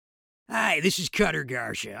Hi, this is Cutter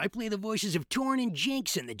Garcia. I play the voices of Torn and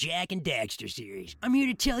Jinx in the Jack and Daxter series. I'm here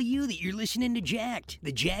to tell you that you're listening to Jacked,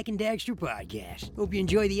 the Jack and Daxter podcast. Hope you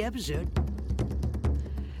enjoy the episode.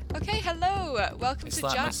 Okay, hello. Welcome to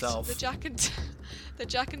slapped Jacked, myself. the Jack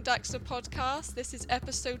and Daxter podcast. This is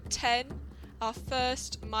episode 10, our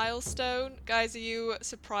first milestone. Guys, are you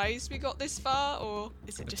surprised we got this far, or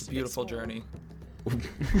is it just a beautiful journey?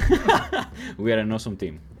 We are an awesome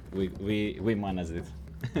team. We managed it.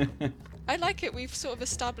 I like it. We've sort of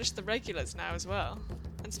established the regulars now as well.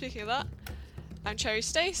 And speaking of that, I'm Cherry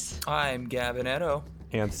Stace. I'm Gavin Edo.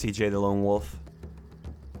 And CJ the Lone Wolf.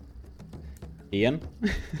 Ian?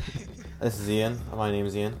 This is Ian. My name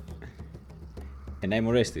is Ian. And I'm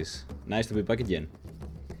Orestes. Nice to be back again.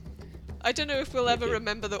 I don't know if we'll ever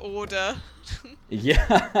remember the order.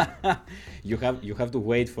 Yeah. you have to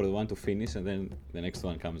wait for the one to finish and then the next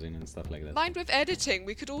one comes in and stuff like that. Mind with editing,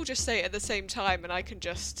 we could all just say it at the same time and I can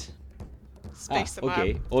just space them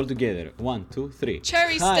okay. out. All together. 1, 2, 3.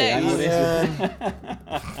 Cherry Hi, I'm Stace.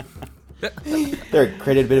 Orestes. There,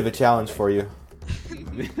 created a bit of a challenge for you.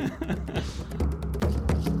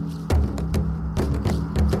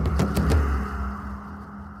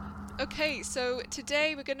 Okay, so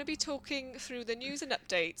today we're going to be talking through the news and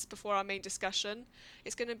updates before our main discussion.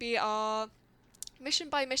 It's going to be our mission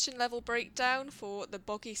by mission level breakdown for the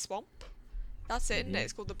Boggy Swamp. That's it, isn't it?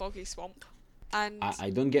 It's called the Boggy Swamp. And I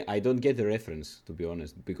don't get the reference, to be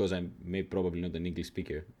honest, because I'm probably not an English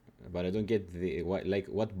speaker, but I don't get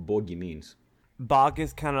what boggy means. Bog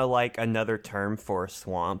is kind of like another term for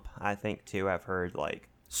swamp, I think, too. I've heard, like,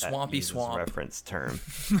 Swampy that swamp. reference term.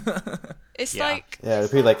 it's Yeah. like Yeah,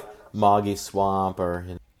 it'd be like Moggy Swamp or...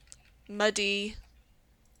 muddy.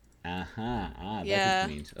 That's what Yeah. it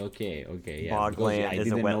means. Okay, yeah. Bogland I is a didn't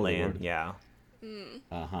know the wetland, word.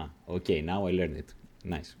 yeah. Okay, now I learned it.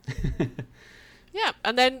 Nice. Yeah,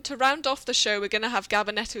 and then to round off the show, we're going to have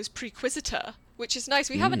Gabinetto's Prequisitor, which is nice.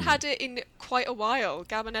 We haven't had it in quite a while.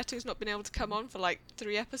 Gabinetto's not been able to come on for like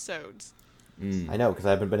 3 episodes. I know, because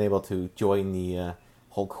I haven't been able to join the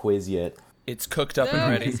whole quiz yet. It's cooked up No,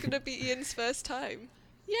 and ready. it's going to be Ian's first time.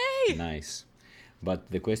 Yay! Nice. But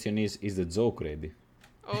the question is the joke ready?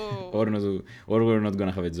 Oh. Or we're not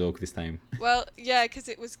gonna have a joke this time. Well, yeah, because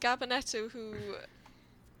it was Gabinetto who...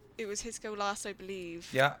 It was his go last, I believe.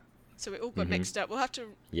 Yeah. So it all got mixed up. We'll have to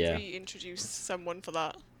Yeah. reintroduce someone for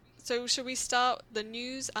that. So shall we start the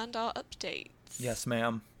news and our updates? Yes,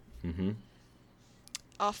 ma'am.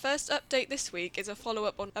 Our first update this week is a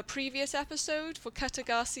follow-up on a previous episode for Cutter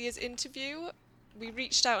Garcia's interview. We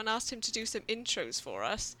reached out and asked him to do some intros for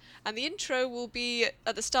us, and the intro will be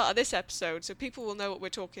at the start of this episode, so people will know what we're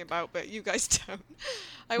talking about, but you guys don't.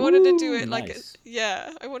 I wanted to do it nice.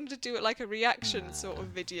 I wanted to do it like a reaction sort of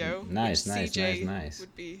video, nice, which nice, CJ nice.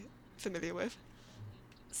 would be familiar with.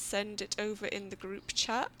 Send it over in the group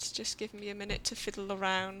chat. Just give me a minute to fiddle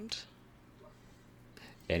around.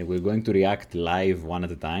 And we're going to react live one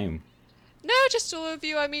at a time. No, just all of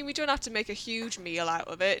you. I mean, we don't have to make a huge meal out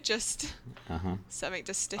of it. Just something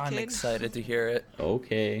to stick I'm in. excited to hear it.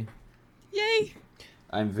 Okay. Yay!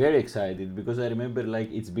 I'm very excited because I remember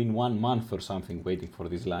it's been 1 month or something waiting for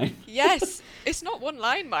this line. Yes, it's not 1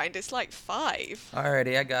 line, mind. It's like 5.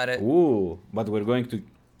 Alrighty, I got it. Ooh, but we're going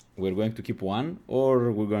to keep one,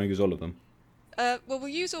 or we're going to use all of them. Well, we'll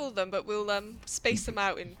use all of them, but we'll space them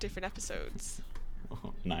out in different episodes.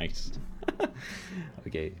 Oh, nice.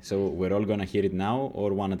 Okay, so we're all gonna hear it now,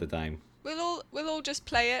 or one at a time. We'll all just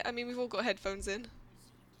play it. I mean, we've all got headphones in.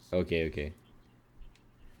 Okay.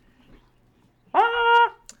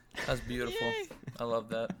 That's beautiful. Yay. I love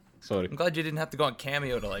that. Sorry. I'm glad you didn't have to go on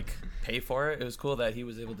Cameo to pay for it. It was cool that he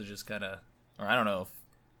was able to just kind of, or I don't know if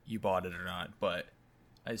you bought it or not, but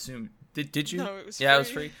I assume did you? No, it was Yeah, it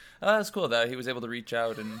was free. free. That's cool that he was able to reach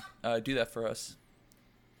out and do that for us.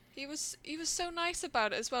 He was so nice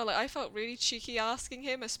about it as well. Like, I felt really cheeky asking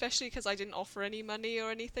him, especially because I didn't offer any money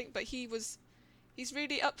or anything. But he's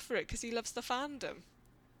really up for it because he loves the fandom.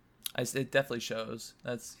 It definitely shows.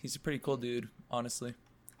 He's a pretty cool dude, honestly.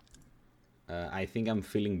 I think I'm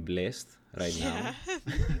feeling blessed right now.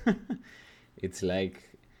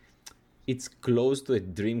 It's close to a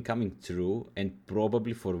dream coming true, and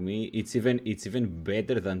probably for me, it's even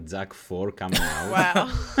better than Jack 4 coming out.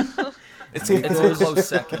 Wow. It's a close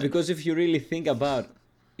second. Because if you really think about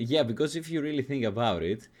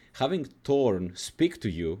it, having Torn speak to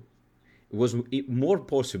you was more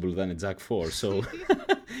possible than a Jack 4. So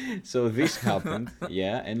so this happened,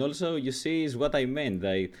 yeah. And also, you see, is what I meant.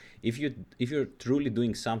 Like, if you're truly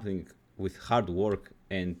doing something with hard work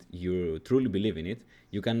and you truly believe in it,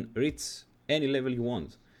 you can reach any level you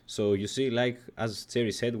want. So you see, like as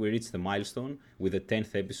Cherry said, we reached the milestone with the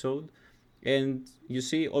 10th episode, and you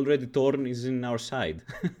see already Thorn is in our side.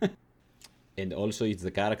 And also it's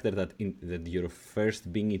the character that you're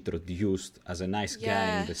first being introduced as a nice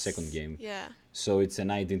guy in the second game. Yeah. So it's a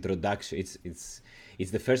nice introduction.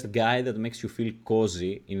 It's the first guy that makes you feel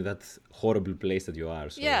cozy in that horrible place that you are.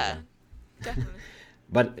 So, Yeah, definitely.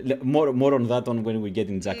 But more on that when we get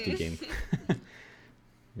in Jack 2 game.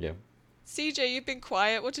 Yeah. CJ, you've been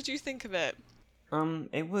quiet. What did you think of it?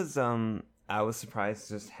 It was I was surprised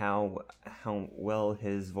just how well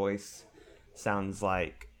his voice sounds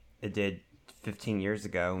like it did 15 years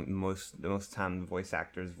ago. Most time the voice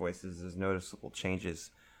actors' voices, there's noticeable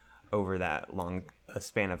changes over that long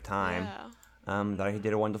span of time. Yeah. That he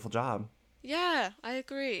did a wonderful job. Yeah, I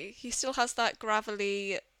agree. He still has that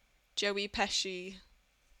gravelly Joey Pesci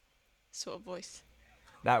sort of voice.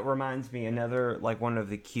 That reminds me, another, like, one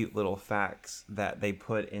of the cute little facts that they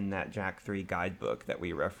put in that Jack 3 guidebook that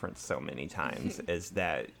we referenced so many times is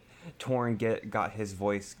that Torn got his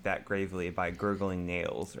voice that gravely by gurgling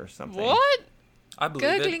nails or something. What? I believe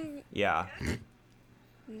it. Gurgling Yeah.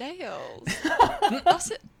 nails.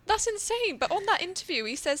 That's insane. But on that interview,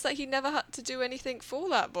 he says that he never had to do anything for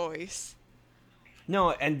that voice.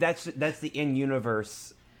 No, and that's the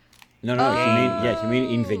in-universe. No, he mean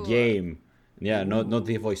in the game. Yeah, not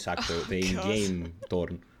the voice actor, the in-game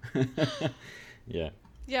Thorn. Yeah.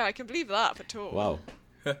 Yeah, I can believe that for Torn. Wow.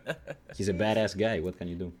 He's a badass guy. What can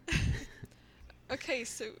you do? Okay,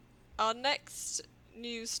 so our next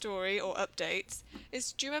news story or updates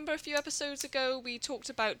is, do you remember a few episodes ago we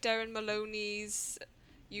talked about Darren Maloney's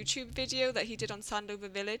YouTube video that he did on Sandover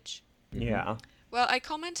Village? Yeah. Well, I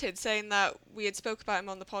commented saying that we had spoke about him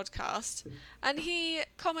on the podcast, and he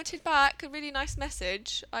commented back a really nice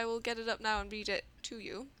message. I will get it up now and read it to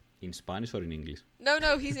you. In Spanish or in English?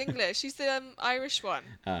 No, he's English. He's the Ah, Irish one.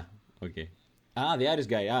 okay. Ah, the Irish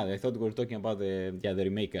guy. Ah, I thought we were talking about the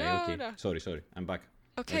remake guy. No, Okay. no. Sorry. I'm back.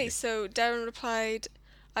 Okay, so Darren replied,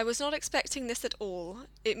 I was not expecting this at all.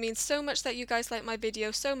 It means so much that you guys like my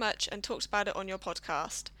video so much and talked about it on your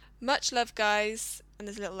podcast. Much love, guys. And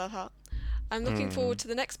there's a little love heart. I'm looking forward to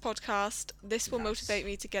the next podcast. This will motivate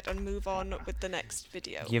me to get and move on with the next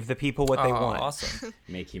video. Give the people what they want. Awesome.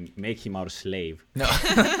 Make him our slave. No.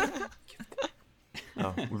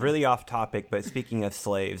 Oh, really off topic, but speaking of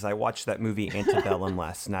slaves, I watched that movie Antebellum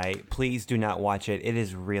last night. Please do not watch it. It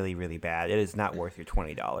is really, really bad. It is not worth your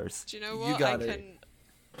 $20. Do you know You what? got it.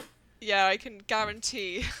 I can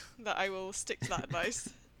guarantee that I will stick to that advice.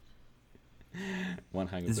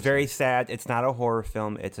 100%. It's very sad. It's not a horror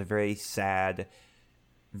film. It's a very sad,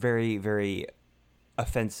 very, very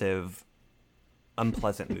offensive,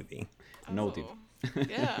 unpleasant movie. Noted. Oh,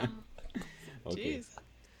 yeah. Okay. Jeez.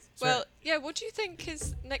 Well, yeah, what do you think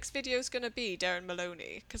his next video is going to be, Darren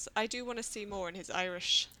Maloney? Because I do want to see more in his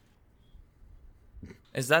Irish.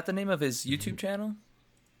 Is that the name of his YouTube channel?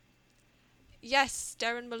 Yes,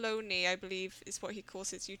 Darren Maloney, I believe, is what he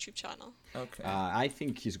calls his YouTube channel. Okay. I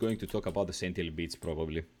think he's going to talk about the Sentinel Beach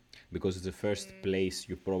probably, because it's the first place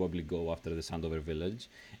you probably go after the Sandover Village,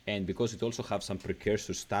 and because it also has some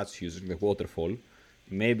precursor stats using the waterfall.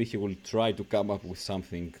 Maybe he will try to come up with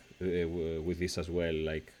something with this as well,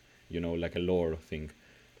 like like a lore thing.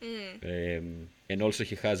 And also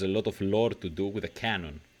he has a lot of lore to do with the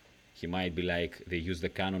cannon. He might be like, they use the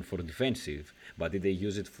cannon for defensive, but did they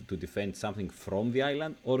use it to defend something from the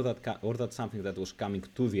island, or that's something that was coming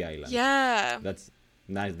to the island? Yeah. That's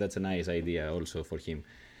nice. That's a nice idea also for him.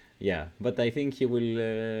 Yeah, but I think he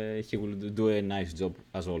will do a nice job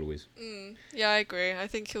as always. Yeah, I agree. I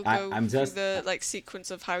think he'll go through the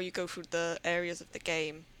sequence of how you go through the areas of the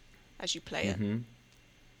game as you play it.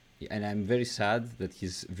 And I'm very sad that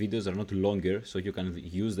his videos are not longer, so you can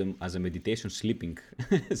use them as a meditation sleeping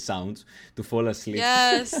sounds to fall asleep.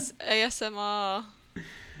 Yes, ASMR.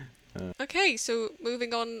 Okay, so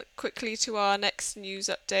moving on quickly to our next news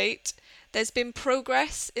update. There's been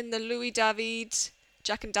progress in the Louis David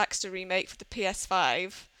Jack and Daxter remake for the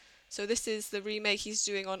PS5. So this is the remake he's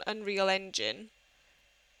doing on Unreal Engine.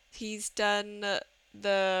 He's done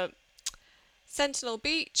the Sentinel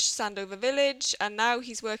Beach, Sandover Village, and now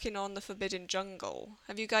he's working on the Forbidden Jungle.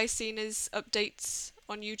 Have you guys seen his updates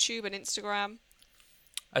on YouTube and Instagram?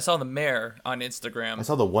 I saw the mayor on Instagram. I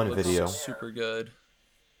saw the one Looks video. Super good.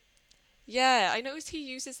 Yeah, I noticed he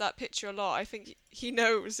uses that picture a lot. I think he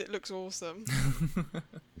knows it looks awesome.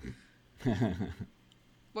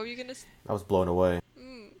 What were you gonna? I was blown away.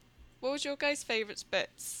 What was your guys' favourite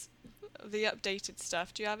bits of the updated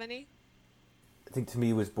stuff? Do you have any? I think to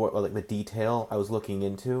me was more like the detail I was looking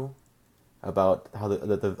into about how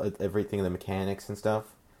the everything, the mechanics and stuff.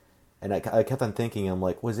 And I kept on thinking, I'm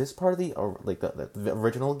like, was this part of the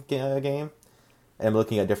original game? And I'm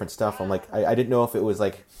looking at different stuff. I'm like, I didn't know if it was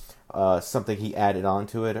like something he added on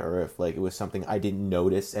to it, or if like it was something I didn't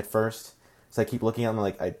notice at first. So I keep looking at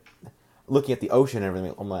them, looking at the ocean and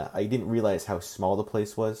everything. I'm like, I didn't realize how small the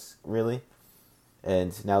place was, really.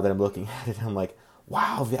 And now that I'm looking at it, I'm like,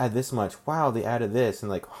 wow, they added this much. Wow, they added this. And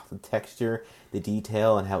like, the texture, the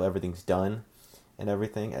detail, and how everything's done and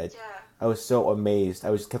everything. I was so amazed.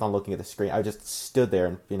 I kept on looking at the screen. I just stood there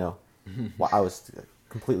and, I was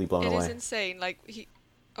completely blown away. It is insane.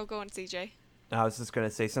 Oh, go on, CJ. I was just going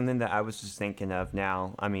to say something that I was just thinking of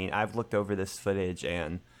now. I mean, I've looked over this footage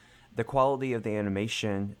and the quality of the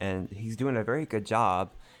animation, and he's doing a very good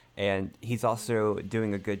job. And he's also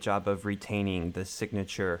doing a good job of retaining the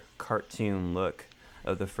signature cartoon look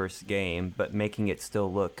of the first game, but making it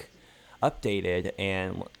still look updated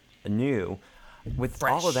and new. With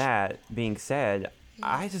Fresh. all of that being said,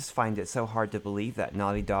 I just find it so hard to believe that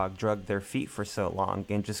Naughty Dog drugged their feet for so long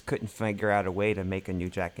and just couldn't figure out a way to make a new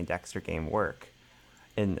Jak and Daxter game work,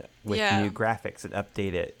 and with new graphics and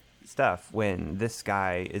updated stuff, when this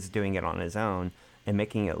guy is doing it on his own and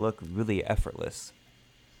making it look really effortless.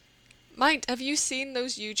 Mind, have you seen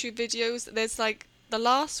those YouTube videos? There's the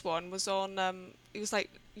last one was on, it was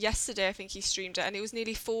yesterday, I think he streamed it, and it was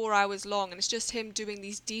nearly 4 hours long, and it's just him doing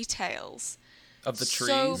these details. Of the trees.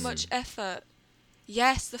 So much effort.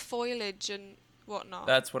 Yes, the foliage and whatnot.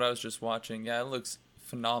 That's what I was just watching. Yeah, it looks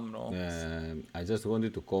phenomenal. I just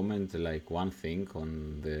wanted to comment one thing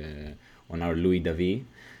on our Louis David.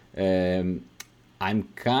 I'm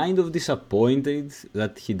kind of disappointed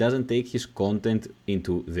that he doesn't take his content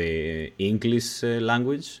into the English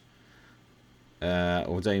language.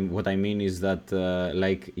 What I mean is that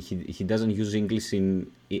he doesn't use English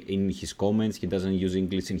in his comments. He doesn't use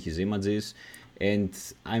English in his images, and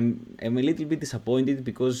I'm a little bit disappointed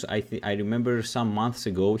because I remember some months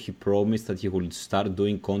ago he promised that he would start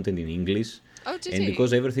doing content in English. Oh, did and he?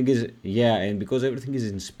 because everything is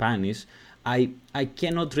in Spanish, I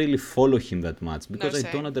cannot really follow him that much because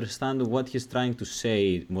I don't understand what he's trying to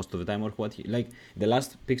say most of the time, or what the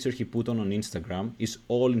last picture he put on Instagram is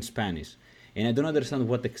all in Spanish. And I don't understand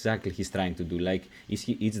what exactly he's trying to do.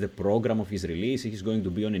 Is the program of his release? He's going to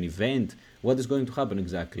be on an event? What is going to happen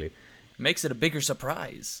exactly? Makes it a bigger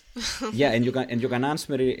surprise. Yeah, and you can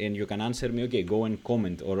answer me. Okay, go and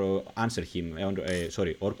comment or answer him.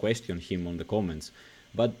 Or question him on the comments.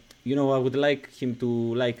 But I would like him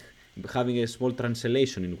to having a small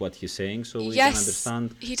translation in what he's saying, so we can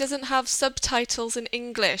understand. He doesn't have subtitles in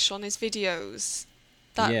English on his videos.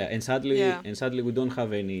 And sadly we don't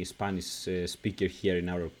have any Spanish speaker here in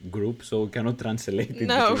our group, so we cannot translate it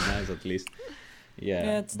between us at least.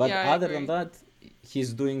 Other than that,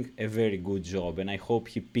 he's doing a very good job, and I hope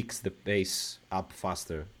he picks the pace up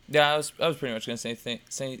faster. Yeah, I was pretty much going to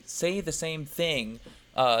say the same thing.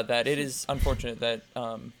 That it is unfortunate that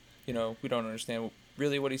we don't understand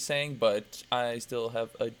really what he's saying, but I still have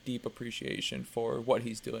a deep appreciation for what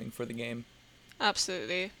he's doing for the game.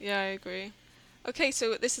 Absolutely, yeah, I agree. Okay,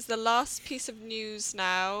 so this is the last piece of news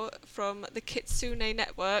now from the Kitsune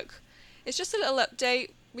Network. It's just a little update.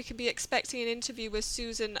 We could be expecting an interview with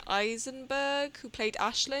Susan Eisenberg, who played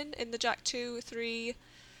Ashlyn in the Jak 2, 3,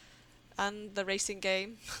 and the racing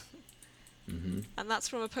game. Mm-hmm. And that's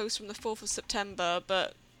from a post from the 4th of September,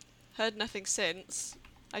 but heard nothing since.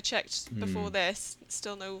 I checked before this,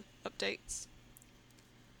 still no updates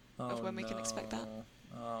of when we can expect that.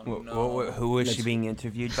 Who was she being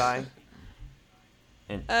interviewed by?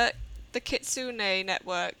 The Kitsune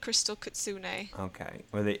Network, Crystal Kitsune. Okay.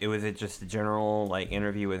 Was it just a general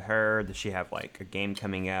interview with her? Does she have a game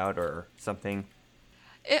coming out or something?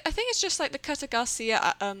 I think it's just the Cutter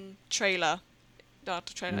Garcia trailer. Not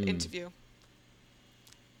trailer, interview.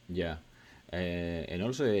 Yeah. And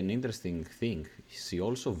also an interesting thing, she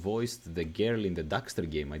also voiced the girl in the Daxter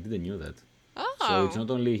game. I didn't know that. Oh. So it's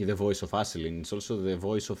not only the voice of Ashlyn, it's also the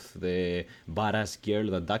voice of the badass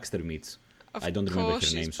girl that Daxter meets. I don't remember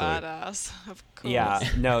her name. Sorry. Badass. Of course. Yeah,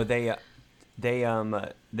 no, they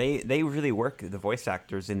really work the voice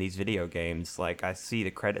actors in these video games. I see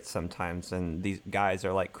the credits sometimes, and these guys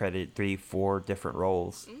are credited 3-4 different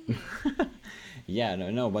roles. Yeah,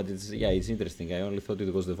 no, but it's interesting. I only thought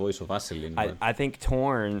it was the voice of Ashlyn. I think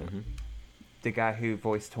Torn, the guy who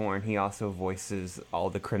voiced Torn, he also voices all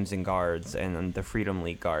the Crimson Guards and the Freedom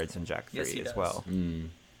League Guards in Jak 3 as well.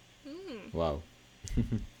 Wow.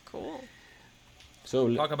 Cool.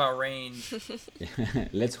 So talk about range.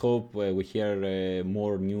 Let's hope we hear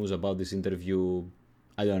more news about this interview.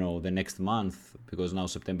 I don't know, the next month, because now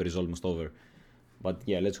September is almost over. But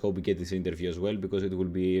yeah, let's hope we get this interview as well, because it will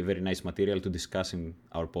be very nice material to discuss in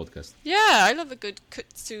our podcast. Yeah, I love a good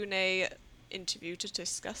Kitsune interview to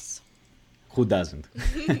discuss. Who doesn't?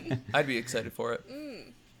 I'd be excited for it.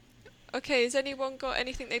 Okay, has anyone got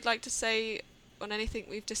anything they'd like to say on anything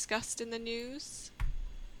we've discussed in the news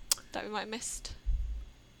that we might have missed?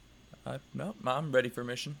 No, I'm ready for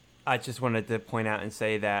mission. I just wanted to point out and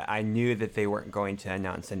say that I knew that they weren't going to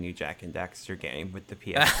announce a new Jack and Daxter game with the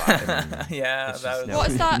PS5. Yeah, It's that just was. What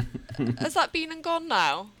is that? Has that been and gone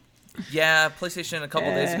now? Yeah, PlayStation a couple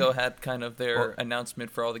days Eh. ago had kind of their Well-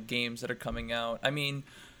 announcement for all the games that are coming out. I mean,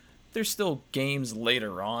 there's still games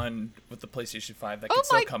later on with the PlayStation 5 that Oh can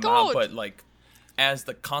still my come God. out, but like as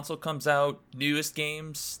the console comes out, newest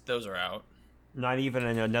games, those are out. Not even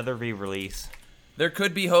another re-release. There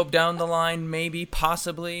could be hope down the line, maybe,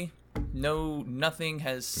 possibly. No, nothing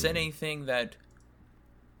has said anything that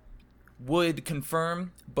would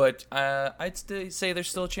confirm, but I'd still say there's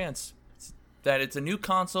still a chance that it's a new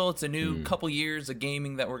console, it's a new couple years of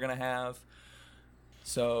gaming that we're gonna have.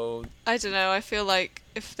 So, I don't know. I feel like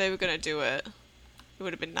if they were going to do it, it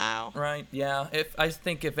would have been now. right, yeah. I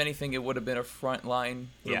think if anything, it would have been a frontline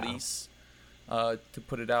Yeah. release to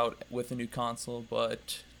put it out with a new console,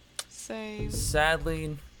 but Same.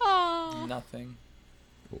 sadly, Aww. nothing.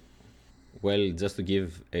 Well, just to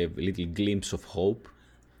give a little glimpse of hope,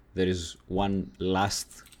 there is one last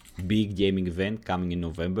big gaming event coming in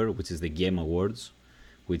November, which is the Game Awards,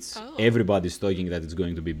 which everybody's talking that it's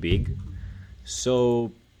going to be big.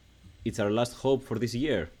 So it's our last hope for this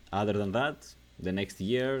year. Other than that, the next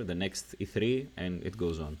year, the next E3, and it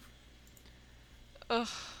goes on. Ugh.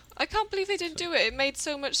 I can't believe they didn't do it. It made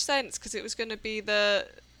so much sense because it was going to be the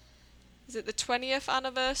 20th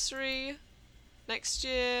anniversary next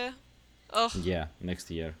year? Ugh. Yeah,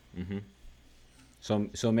 next year.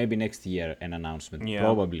 So maybe next year an announcement. Yeah.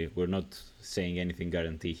 Probably. We're not saying anything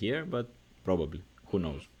guarantee here, but probably. Who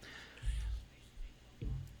knows?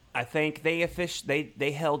 I think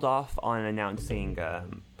they held off on announcing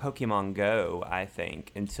Pokemon Go, I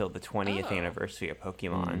think, until the 20th Oh. anniversary of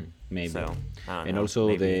Pokemon. Maybe. So, I don't And know, also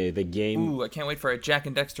maybe. the game. Ooh, I can't wait for a Jack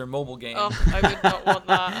and Dexter mobile game. Oh, I would not want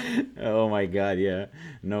that. Oh my god, yeah.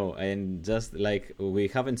 No, and just like we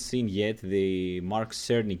haven't seen yet the Mark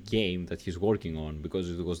Cerny game that he's working on, because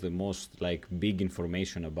it was the most like big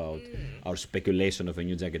information about our speculation of a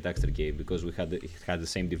new Jack and Daxter game, because it had the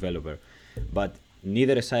same developer. But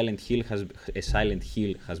neither a Silent Hill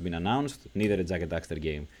has been announced, neither a Jack and Daxter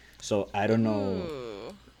game. So I don't know. Ooh.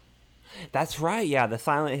 That's right. Yeah, the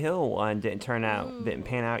Silent Hill one didn't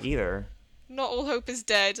pan out either. Not all hope is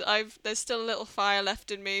dead. There's still a little fire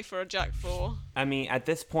left in me for a Jack 4. I mean, at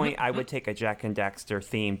this point, I would take a Jack and Daxter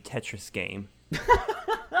themed Tetris game.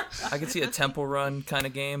 I could see a temple run kind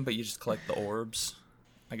of game, but you just collect the orbs.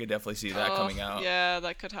 I could definitely see that coming out. Yeah,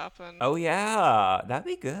 that could happen. Oh yeah, that'd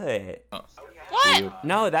be good. What?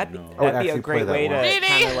 No, that'd No. be I would that'd be a actually great play way that to one. Really?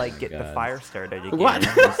 kind of like get the God. fire started again What?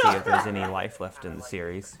 and see if there's any life left in the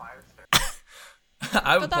series.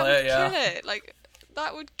 I would But that play would it, yeah. kill it. Like,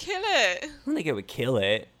 that would kill it. I don't think it would kill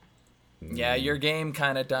it. Yeah, your game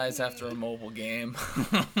kind of dies after a mobile game.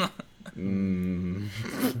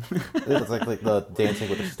 It's like the Dancing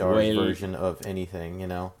with the Stars Well- version of anything, you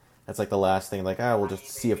know? That's like the last thing, like, we'll just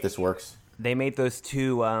see if this works. They made those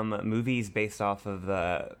two movies based off of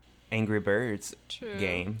the Angry Birds True.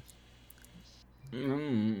 game.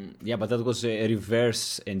 Yeah, but that was a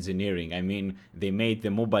reverse engineering. I mean, they made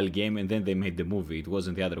the mobile game and then they made the movie. It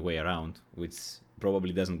wasn't the other way around, which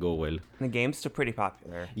probably doesn't go well. The game's still pretty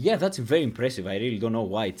popular. Yeah, that's very impressive. I really don't know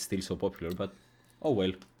why it's still so popular, but oh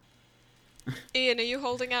well. Ian, are you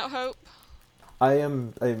holding out hope?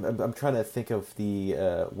 I'm trying to think of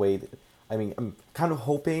the way. I'm kind of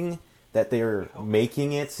hoping that they're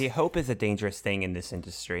making it, See, hope is a dangerous thing in this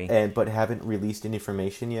industry. but haven't released any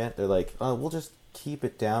information yet. They're like, oh, we'll just keep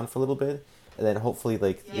it down for a little bit, and then hopefully,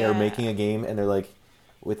 like, they're Yeah. making a game, and they're like,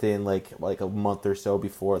 within like a month or so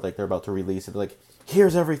before, like, they're about to release it, they're like,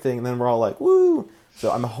 here's everything, and then we're all like, woo!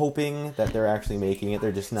 So I'm hoping that they're actually making it.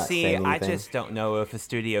 They're just not See, saying I anything. just don't know if a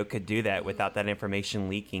studio could do that without that information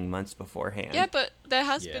leaking months beforehand. Yeah, but there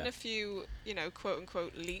has Yeah. been a few, quote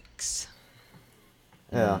unquote leaks.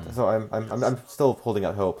 Yeah, so I'm still holding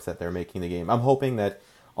out hope that they're making the game. I'm hoping that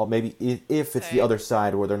maybe if it's the Same. other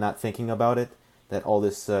side where they're not thinking about it, that all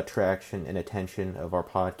this traction and attention of our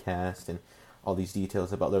podcast and all these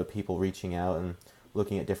details about other people reaching out and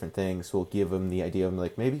looking at different things will give them the idea of,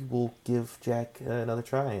 like, maybe we'll give Jack another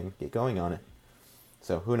try and get going on it.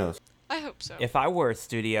 So who knows? I hope hope so. If I were a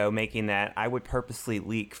studio making that, I would purposely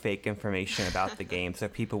leak fake information about the game so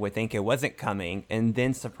people would think it wasn't coming, and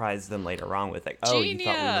then surprise them later on with like, "Oh, you thought we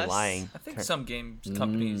were Genius. lying." I think some games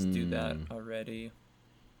companies do that already.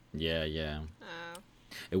 Yeah, yeah.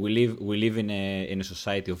 Oh. We live in a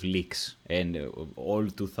society of leaks, and all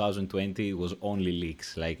 2020 was only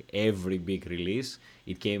leaks. Like every big release,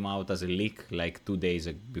 it came out as a leak like 2 days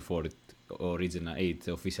before it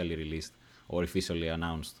officially released or officially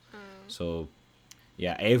announced. So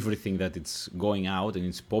yeah, everything that it's going out and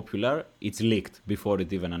it's popular, it's leaked before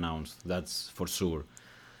it even announced. That's for sure.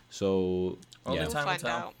 So Only yeah, We'll time will find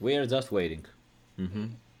tell. out. we are just waiting.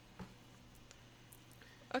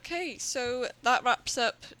 Okay, so that wraps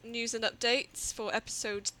up news and updates for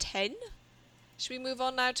episode 10. Should we move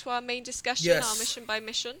on now to our main discussion, Yes. our mission by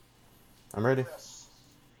mission? I'm ready.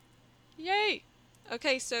 Yay!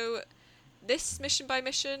 Okay, so this mission by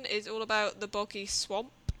mission is all about the boggy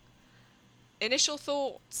swamp. Initial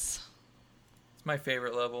thoughts. It's my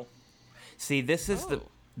favorite level. See, this is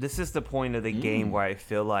the point of the game where I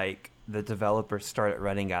feel like the developers started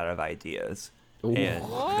running out of ideas, and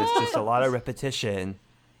there's just a lot of repetition.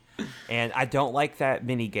 And I don't like that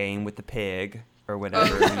mini game with the pig or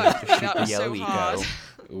whatever. You have to shoot That the was yellow so hard.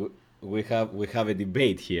 eco. We have a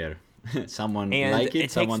debate here. Someone And like it,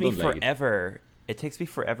 takes someone me don't like it. forever. It takes me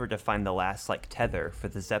forever to find the last like tether for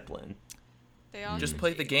the Zeppelin. They are Just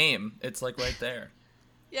play the game. It's like right there.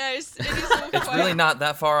 Yeah, it is all It's quite... really not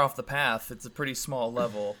that far off the path. It's a pretty small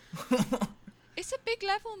level. It's a big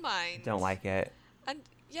level, mine. Don't like it. And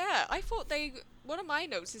yeah, I thought one of my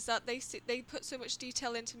notes is that they put so much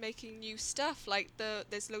detail into making new stuff. Like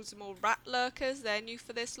there's loads of more rat lurkers. They're new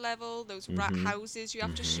for this level. Those rat houses you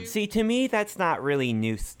have to shoot. See, to me, that's not really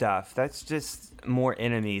new stuff. That's just more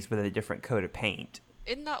enemies with a different coat of paint.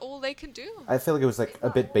 Isn't that all they can do? I feel like it was like a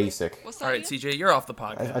bit basic. What's that? All right, Ian? CJ, you're off the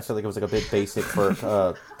podcast. I feel like it was like a bit basic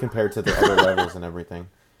for compared to the other levels and everything.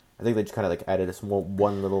 I think they just kind of like added a small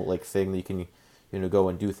one little like thing that you can go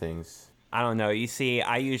and do things. I don't know. You see,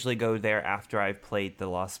 I usually go there after I've played the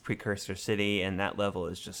Lost Precursor City, and that level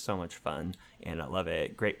is just so much fun, and I love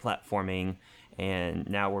it. Great platforming, and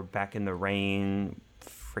now we're back in the rain.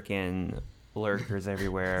 Freaking lurkers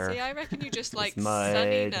everywhere. See, I reckon you just like mud.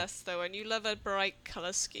 sunniness though, and you love a bright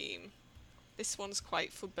color scheme. This one's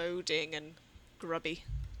quite foreboding and grubby.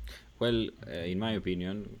 Well, in my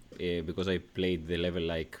opinion, because I played the level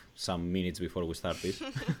like some minutes before we started,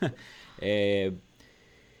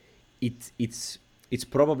 it's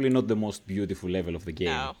probably not the most beautiful level of the game.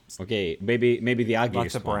 No. Okay, maybe the ugliest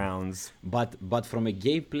Lots of one. browns. But from a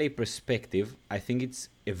gameplay perspective, I think it's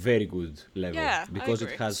a very good level Yeah, I because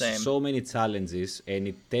agree. it has Same. so many challenges and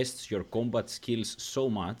it tests your combat skills so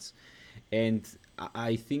much, and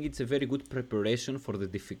I think it's a very good preparation for the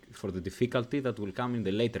difficulty that will come in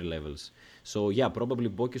the later levels. So yeah, probably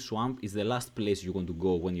Boggy Swamp is the last place you want to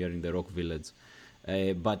go when you're in the Rock Village.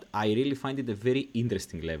 But I really find it a very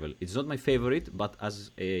interesting level. It's not my favorite, but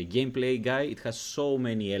as a gameplay guy, it has so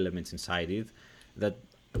many elements inside it that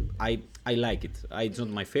I like it. It's not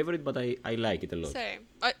my favorite, but I like it a lot. Same.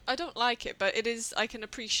 I don't like it, but it is. I can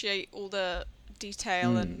appreciate all the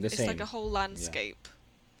detail and the it's like same. a whole landscape.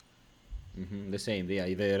 The same. Yeah,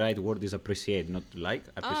 the right word is appreciate, not like.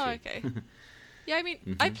 Oh, Appreciate. okay. Yeah, I mean,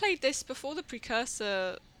 I played this before the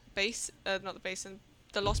Precursor base, not the basin,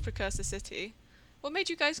 the Lost Precursor City. What made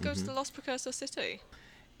you guys go to the Lost Precursor City?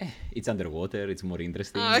 It's underwater. It's more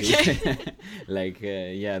interesting. Oh,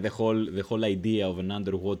 okay. Yeah, the whole idea of an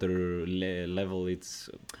underwater level. It's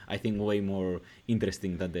I think way more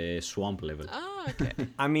interesting than the swamp level. Oh, okay.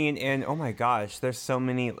 I mean, and oh my gosh, there's so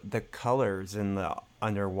many the colors in the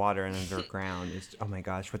underwater and underground is oh my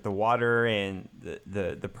gosh, with the water and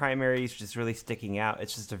the primaries just really sticking out.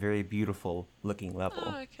 It's just a very beautiful looking level.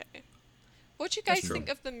 Oh, okay. What do you guys think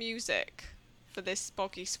of the music for this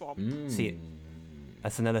boggy swamp? See,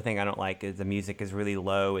 that's another thing I don't like is the music is really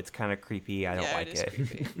low. It's kind of creepy. I don't Yeah, like it is it.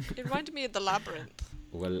 creepy. It reminded me of the Labyrinth.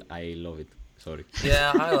 Well, I love it. Sorry.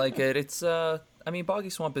 Yeah, I like it. It's I mean, Boggy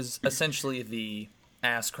Swamp is essentially the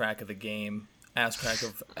ass crack of the game, ass crack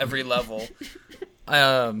of every level.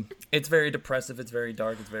 It's very depressive. It's very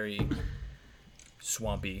dark. It's very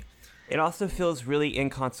swampy. It also feels really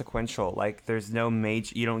inconsequential. Like there's no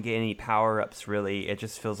major, you don't get any power ups really. It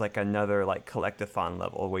just feels like another like collectathon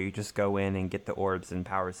level where you just go in and get the orbs and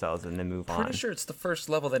power cells and then move on. Pretty sure it's the first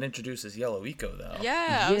level that introduces Yellow Eco, though.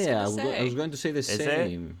 Yeah, I was Yeah, gonna say. I was going to say the it?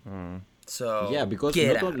 same. So Yeah, because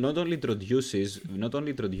get not only introduces,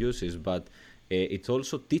 but it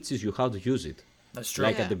also teaches you how to use it. That's true.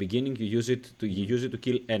 Like Yeah. at the beginning, you use it to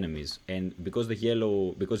kill enemies, and because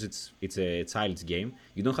it's a child's game,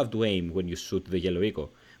 you don't have to aim when you shoot the yellow eco.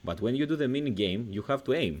 But when you do the mini game, you have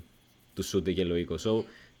to aim to shoot the yellow eco. So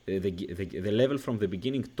the level from the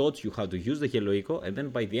beginning taught you how to use the yellow eco, and then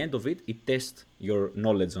by the end of it, it tests your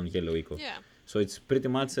knowledge on yellow eco. Yeah. So it's pretty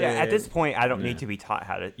much. Yeah, at this point, I don't yeah. need to be taught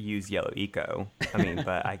how to use yellow eco. I mean,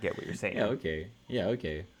 but I get what you're saying. Yeah,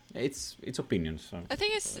 okay. It's opinions. So, I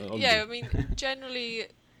think it's all yeah. good. I mean, generally,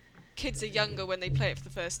 kids are younger when they play it for the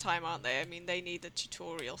first time, aren't they? I mean, they need the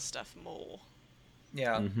tutorial stuff more.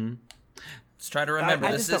 Yeah. Mm-hmm. Let's try to remember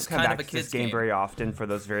I this just is don't come kind back of a to this kid's game game. very often for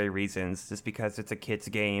those very reasons, just because it's a kid's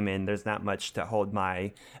game and there's not much to hold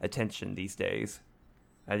my attention these days.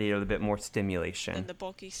 I need a little bit more stimulation. In the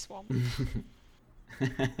boggy swamp.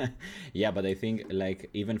 Yeah, but I think like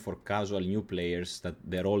even for casual new players that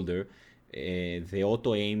they're older, the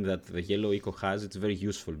auto aim that the yellow eco has, it's very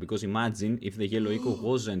useful, because imagine if the yellow eco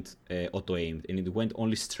wasn't auto aimed and it went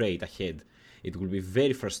only straight ahead. It would be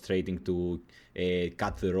very frustrating to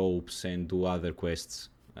cut the ropes and do other quests,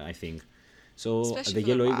 I think. So Especially the for the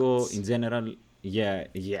yellow eco rats. in general,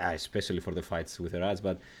 yeah, especially for the fights with the rats.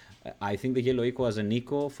 But I think the yellow eco as an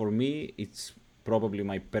eco, for me, it's probably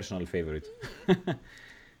my personal favorite.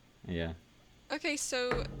 Yeah. Okay,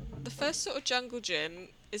 so the first sort of jungle gym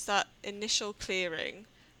is that initial clearing.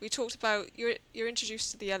 We talked about you're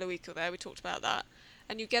introduced to the yellow eco there. We talked about that,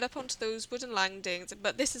 and you get up onto those wooden landings.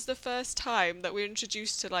 But this is the first time that we're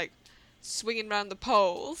introduced to like swinging around the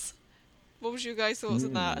poles. What was your guys' thoughts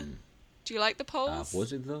on that? Do you like the poles?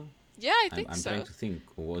 Was it though? Yeah, I I'm think so. trying to think.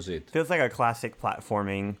 Was it? Feels like a classic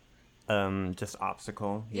platforming, just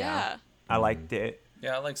obstacle. Yeah. I liked it.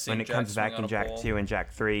 Yeah, I like seeing When it Jack comes back swing on in a Jack pole. 2 and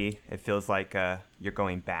Jack 3, it feels like you're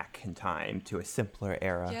going back in time to a simpler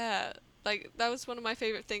era. Yeah, like that was one of my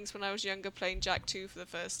favorite things when I was younger playing Jack 2 for the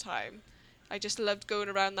first time. I just loved going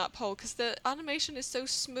around that pole because the animation is so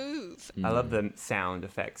smooth. I love the sound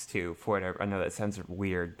effects too. For it, I know that sounds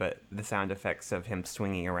weird, but the sound effects of him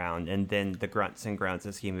swinging around and then the grunts and grunts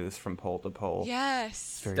as he moves from pole to pole. Yes,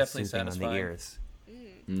 It's very Definitely soothing on the satisfying. ears.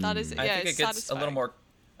 that is. I Yeah, think it's it gets satisfying. a little more.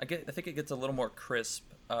 I think it gets a little more crisp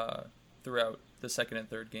throughout the second and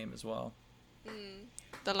third game as well.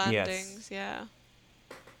 The landings, yeah.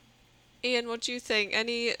 Ian, what do you think?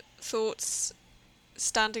 Any thoughts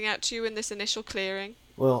standing out to you in this initial clearing?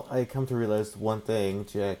 Well, I come to realize one thing: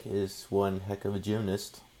 Jack is one heck of a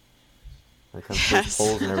gymnast. When it comes to Yes. those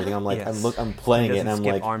poles and everything, I'm like, Yes. I'm playing He it, and doesn't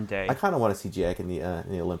I'm skip like, arm day. I kind of want to see Jack in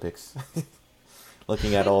the Olympics.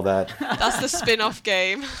 Looking at all that, That's the spin-off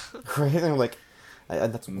game. crazy. I'm like,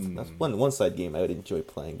 that's one side game I would enjoy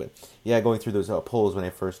playing. But yeah, going through those poles when I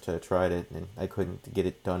first tried it, and I couldn't get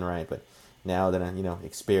it done right. But now that I'm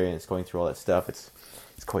experienced going through all that stuff, it's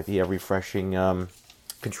quite the refreshing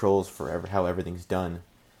controls for how everything's done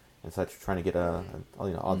and such. Trying to get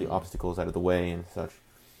all the obstacles out of the way and such.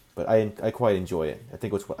 But I quite enjoy it. I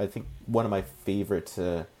think one of my favorite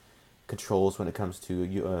controls when it comes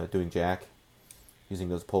to doing Jack, using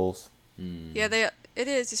those poles. Yeah, it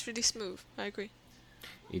is. It's really smooth. I agree.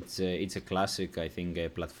 It's a classic, I think,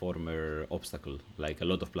 platformer obstacle. Like a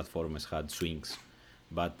lot of platformers had swings,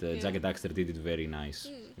 but Jack and Daxter did it very nice,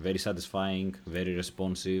 very satisfying, very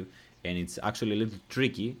responsive, and it's actually a little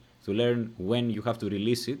tricky to learn when you have to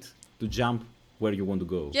release it to jump where you want to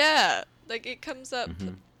go. Yeah, like it comes up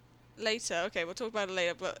later. Okay, we'll talk about it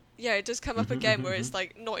later. But yeah, it does come up again where it's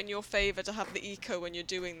like not in your favor to have the eco when you're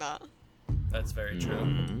doing that. That's very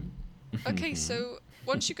true. Okay, so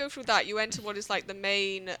once you go through that, you enter what is like the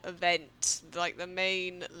main event, like the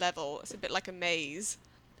main level. It's a bit like a maze,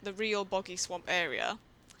 the real boggy swamp area.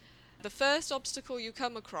 The first obstacle you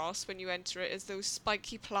come across when you enter it is those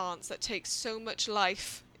spiky plants that take so much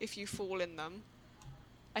life if you fall in them.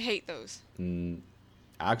 I hate those.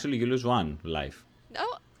 Actually, you lose one life, No,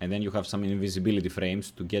 and then you have some invisibility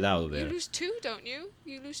frames to get out of you there. lose two, don't you?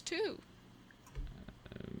 You lose two.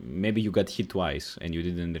 Maybe you got hit twice and you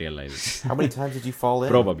didn't realize it. How many times did you fall in?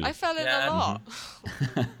 Probably. I fell in Yeah, a lot.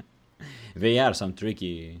 They are some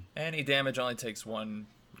tricky. Any damage only takes one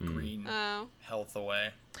green Oh. health away.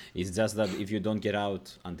 It's just that if you don't get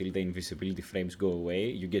out until the invisibility frames go away,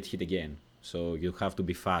 you get hit again. So you have to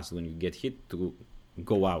be fast when you get hit to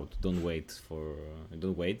go out. Don't wait.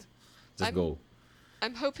 Just go.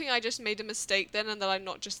 I'm hoping I just made a mistake then and that I'm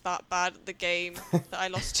not just that bad at the game that I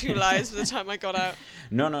lost 2 lives by the time I got out.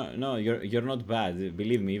 No, you're not bad.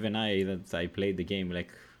 Believe me, even I played the game like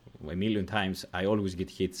a million times. I always get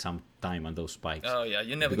hit sometime on those spikes. Oh yeah,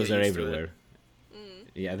 you never Because get they're used everywhere. to it.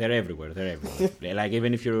 Yeah, they're everywhere. Like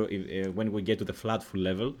even if when we get to the flat full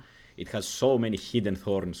level, it has so many hidden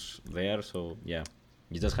thorns there. So yeah,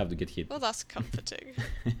 you just have to get hit. Well, that's comforting.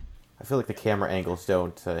 I feel like the camera angles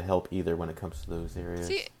don't help either when it comes to those areas.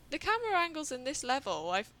 See, the camera angles in this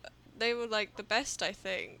level, they were like the best, I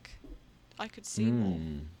think. I could see more.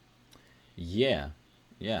 Yeah,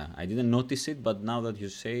 yeah. I didn't notice it, but now that you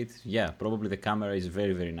say it, yeah, probably the camera is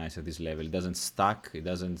very, very nice at this level. It doesn't stuck. It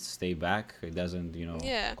doesn't stay back. It doesn't,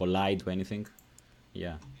 Yeah. collide with anything.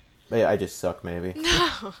 Yeah. Yeah, I just suck, maybe.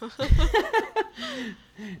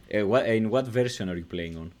 In what version are you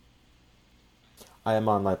playing on? I am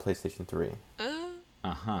on my PlayStation 3.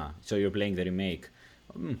 So you're playing the remake.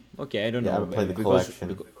 Okay, I don't Yeah, know. I'm playing the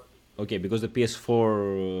collection. Because the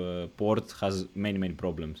PS4 port has many, many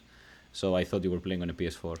problems. So I thought you were playing on a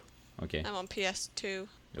PS4. Okay. I'm on PS2.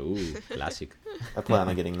 Ooh, classic. I plan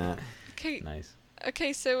on getting that. Okay. Nice.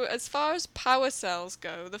 Okay, so as far as power cells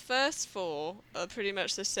go, the first 4 are pretty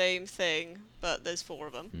much the same thing, but there's 4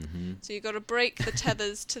 of them. Mm-hmm. So you've got to break the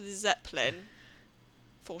tethers to the Zeppelin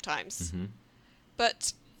 4 times. Mm-hmm.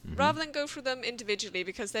 But rather than go through them individually,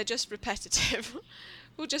 because they're just repetitive,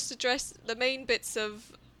 we'll just address the main bits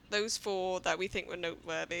of those 4 that we think were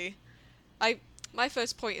noteworthy. My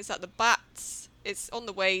first point is that the bats, it's on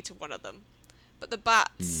the way to one of them. But the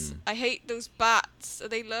bats, I hate those bats. Are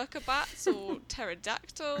they lurker bats or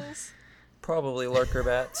pterodactyls? Probably lurker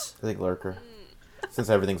bats. I think lurker. Since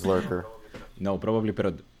everything's lurker. No, probably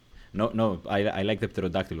No, I like the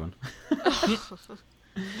pterodactyl one.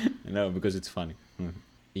 No, because it's funny.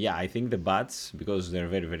 Yeah, I think the bats, because they're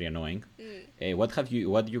very, very annoying.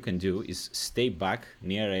 What you can do is stay back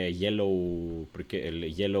near a yellow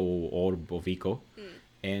orb of eco,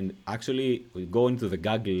 and actually go into the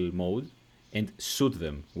goggle mode and shoot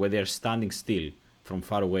them when they're standing still from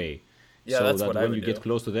far away. Yeah, so that's that what I when would you do. get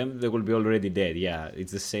close to them, they will be already dead. Yeah,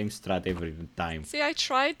 it's the same strat every time. See, I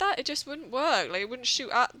tried that. It just wouldn't work. Like, it wouldn't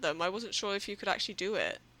shoot at them. I wasn't sure if you could actually do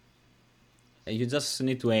it. You just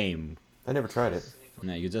need to aim. I never tried it.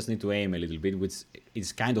 No, you just need to aim a little bit, which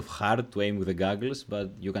is kind of hard to aim with the goggles, but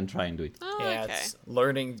you can try and do it. Oh, Yeah, okay. it's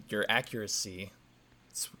learning your accuracy.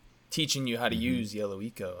 It's teaching you how to use yellow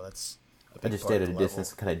eco. That's a I big just part stayed of at a the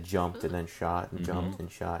distance, level. kind of jumped and then shot and jumped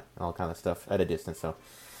and shot and all kind of stuff at a distance. So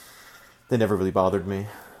they never really bothered me.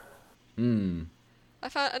 I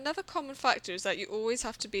found another common factor is that you always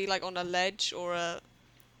have to be like on a ledge or a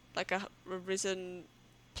risen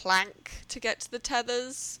plank to get to the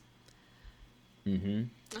tethers. Mm-hmm.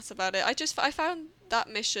 That's about it. I found that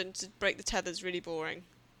mission to break the tethers really boring.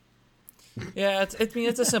 Yeah,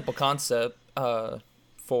 it's a simple concept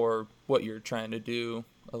for what you're trying to do.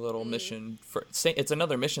 A little mission it's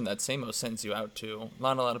another mission that Samos sends you out to.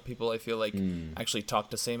 Not a lot of people, I feel like, actually talk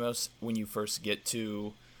to Samos when you first get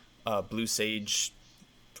to Blue Sage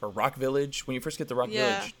or Rock Village. When you first get to Rock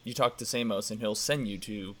Village, you talk to Samos and he'll send you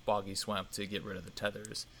to Boggy Swamp to get rid of the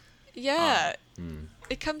tethers. Yeah,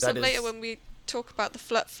 it comes That up later is- when we talk about the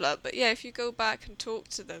Flut, but yeah, if you go back and talk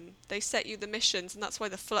to them, they set you the missions, and that's why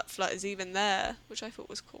the Flut is even there, which I thought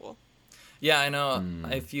was cool. Yeah, I know.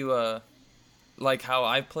 If you like how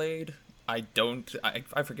I played, I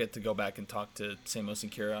forget to go back and talk to Samos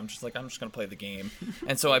and Kira. I'm just gonna play the game,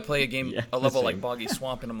 and so I play a level like same. Boggy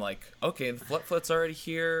Swamp, and I'm like, okay, the Flut's already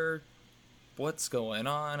here. What's going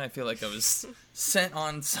on? I feel like I was sent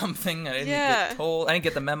on something. I didn't get told. I didn't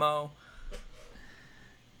get the memo.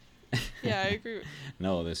 Yeah, I agree.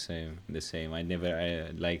 No, the same. I never,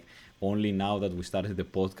 only now that we started the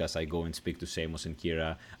podcast, I go and speak to Samos and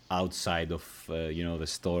Kira outside of,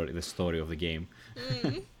 the story of the game.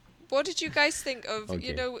 What did you guys think of,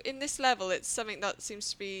 Okay. in this level, it's something that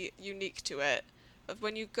seems to be unique to it, of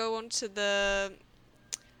when you go onto the,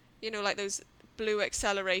 like those blue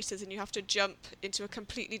accelerators and you have to jump into a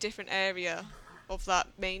completely different area of that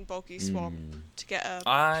main boggy swamp to get a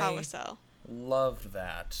power cell. Loved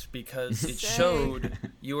that because it Same. showed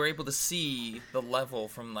you were able to see the level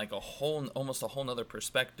from like almost a whole nother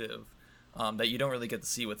perspective that you don't really get to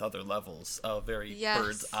see with other levels. A very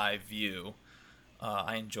bird's eye view.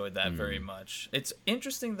 I enjoyed that very much. It's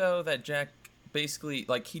interesting though that Jack basically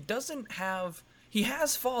he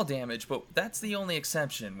has fall damage, but that's the only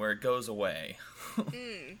exception where it goes away.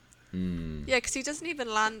 Yeah, because he doesn't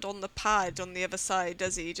even land on the pad on the other side,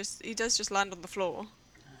 does he? He does just land on the floor.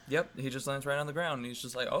 Yep, he just lands right on the ground, and he's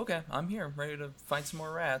just like, okay, I'm here, ready to fight some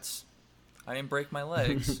more rats. I didn't break my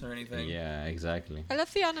legs or anything. Yeah, exactly. I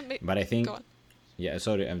love the animation. But I think, Go on. yeah,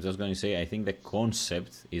 sorry, I'm just going to say, I think the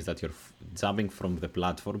concept is that you're jumping from the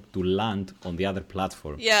platform to land on the other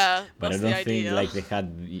platform. Yeah, But I that's don't the think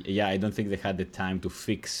idea. I don't think they had the time to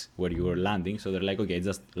fix where you were landing, so they're like, okay,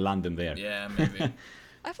 just land them there. Yeah, maybe.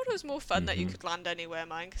 I thought it was more fun that you could land anywhere,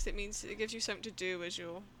 man, because it means it gives you something to do as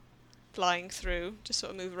you're flying through, just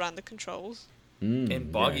sort of move around the controls.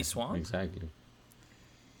 In Boggy Swamp? Exactly.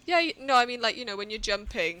 Yeah, no, I mean, like, you know, when you're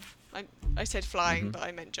jumping, I said flying, but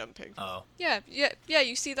I meant jumping. Oh. Yeah,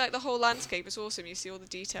 you see, like, the whole landscape is awesome. You see all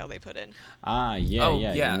the detail they put in. Ah, yeah, Oh,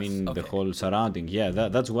 yeah. yes. I mean, the Okay. whole surrounding. Yeah,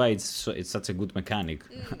 that's why it's such a good mechanic,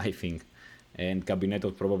 I think. And Cabineto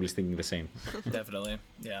probably is thinking the same. Definitely.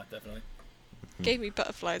 Yeah, definitely. Gave me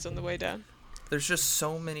butterflies on the way down. There's just so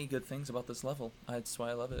many good things about this level. That's why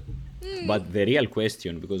I love it. But the real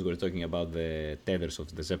question, because we're talking about the tethers of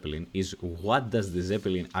the Zeppelin, is what does the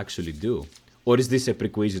Zeppelin actually do? Or is this a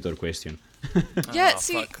prequisitor question? Yeah, Oh,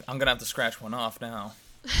 see, fuck. I'm gonna have to scratch one off now.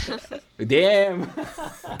 Damn!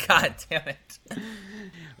 God damn it.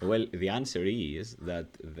 Well, the answer is that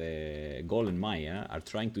the Golem Maya are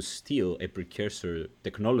trying to steal a precursor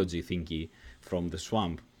technology thingy from the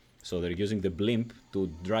swamp. So they're using the blimp to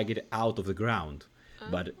drag it out of the ground.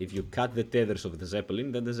 But if you cut the tethers of the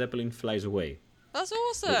Zeppelin, then the Zeppelin flies away. that's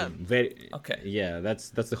awesome. Okay. Yeah, that's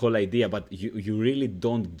the whole idea, but you really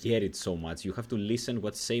don't get it so much. You have to listen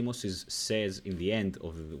what Samos says in the end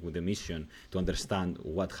of the mission to understand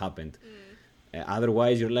what happened.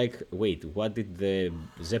 Otherwise, you're like, wait, what did the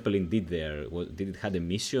Zeppelin did there? Did it had a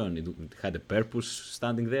mission? It had a purpose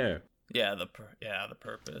standing there? Yeah, the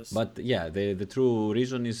purpose. But yeah, the true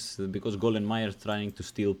reason is because Golem Meyer is trying to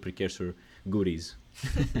steal precursor goodies.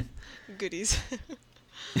 Goodies.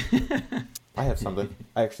 I have something.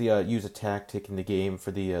 I actually use a tactic in the game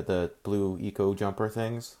for the blue eco jumper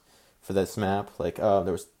things for this map. Like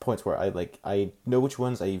there was points where I know which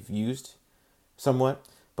ones I've used somewhat,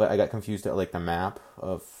 but I got confused at like the map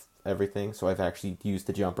of everything. So I've actually used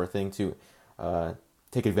the jumper thing to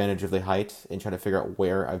take advantage of the height and try to figure out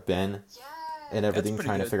where I've been and everything. pretty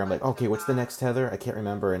Trying to good. figure. I'm like, okay, what's the next tether? I can't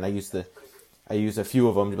remember, and I use a few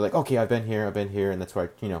of them to be like, okay, I've been here, and that's where I,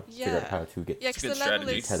 figure out Yeah. how to get. Yeah, because good the level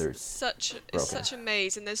strategy. is Tethers broken. such a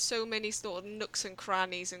maze, and there's so many sort of nooks and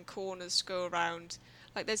crannies and corners to go around.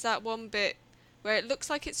 Like, there's that one bit where it looks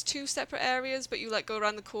like it's two separate areas, but you like go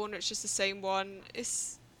around the corner, it's just the same one.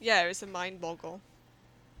 It's a mind boggle.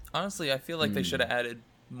 Honestly, I feel like they should have added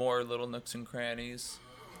more little nooks and crannies.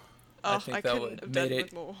 Oh, think I that couldn't would have done made it it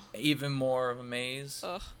with more. even more of a maze.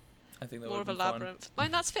 Ugh, I think that more would of a be fun. labyrinth.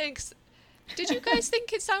 Mine, that's fitting. 'Cause did you guys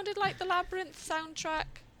think it sounded like the Labyrinth soundtrack?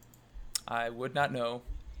 I would not know.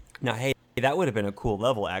 Now, hey, that would have been a cool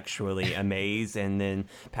level, actually. A maze, and then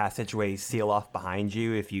passageways seal off behind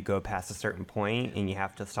you if you go past a certain point, and you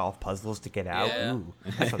have to solve puzzles to get out. Yeah. Ooh,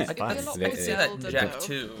 that sounds It'd be a fun. lot They- more I see that in Zelda, Jack though.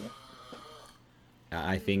 2.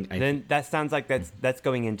 I think Then that sounds like that's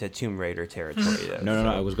going into Tomb Raider territory, though. No,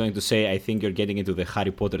 I was going to say I think you're getting into the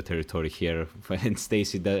Harry Potter territory here. And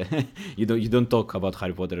Stacy, you don't talk about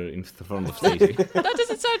Harry Potter in front of Stacy. That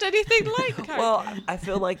doesn't sound anything like Harry Well, Potter. I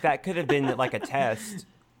feel like that could have been like a test.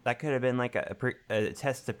 That could have been like a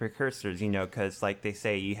test of precursors, because like they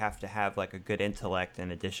say, you have to have like a good intellect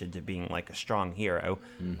in addition to being like a strong hero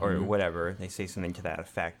or whatever. They say something to that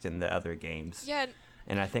effect in the other games. Yeah,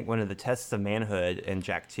 And I think one of the tests of manhood in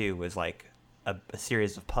Jack 2 was like a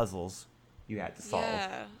series of puzzles you had to solve.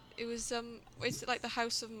 yeah. It was it's like the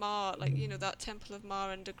House of Mar, like that Temple of Mar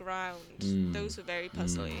underground. Those were very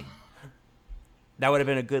puzzly. That would have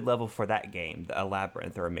been a good level for that game, a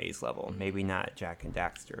labyrinth or a maze level. Maybe not Jack and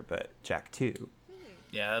Daxter, but Jack 2.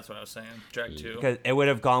 Yeah, that's what I was saying. Jack 2. Because it would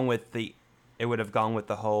have gone with the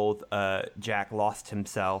whole Jack lost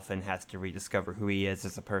himself and has to rediscover who he is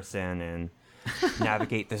as a person and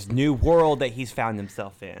navigate this new world that he's found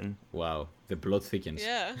himself in. Wow, the plot thickens.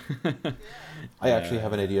 Yeah. I actually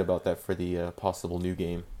have an idea about that for the possible new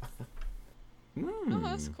game. Oh,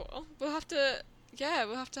 that's cool. We'll have to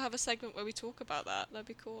have a segment where we talk about that. That'd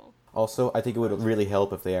be cool. Also, I think it would really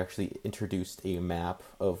help if they actually introduced a map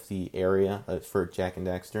of the area for Jack and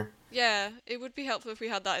Daxter. Yeah, it would be helpful if we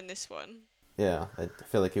had that in this one. Yeah, I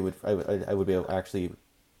feel like it would. I would be able to actually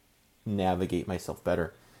navigate myself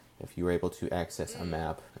better if you were able to access a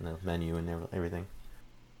map and a menu and everything.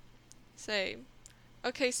 Same.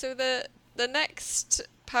 Okay, so the next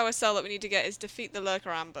power cell that we need to get is defeat the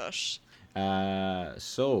lurker ambush.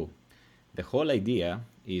 So, the whole idea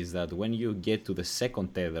is that when you get to the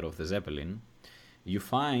second tether of the Zeppelin, you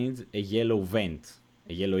find a yellow vent,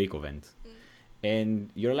 a yellow eco vent. And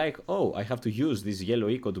you're like, oh, I have to use this yellow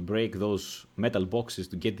eco to break those metal boxes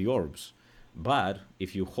to get the orbs. But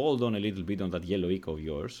if you hold on a little bit on that yellow eco of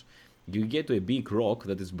yours, you get to a big rock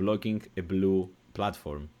that is blocking a blue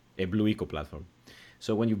platform, a blue eco platform.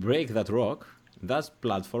 So when you break that rock, that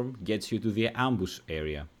platform gets you to the ambush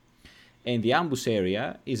area. And the ambush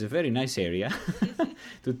area is a very nice area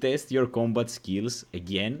to test your combat skills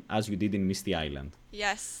again, as you did in Misty Island.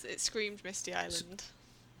 Yes, it screamed Misty Island.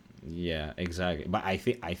 Yeah, exactly. But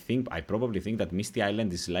I probably think that Misty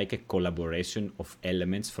Island is like a collaboration of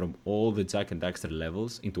elements from all the Jack and Daxter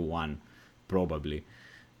levels into one, probably.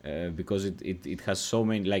 Because it has so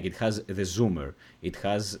many, like it has the zoomer, it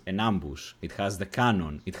has an ambush, it has the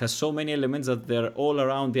cannon, it has so many elements that they're all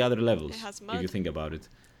around the other levels. It has If you mud. think about it.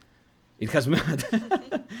 It has mud.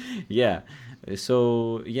 Yeah.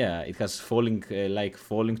 So yeah, it has falling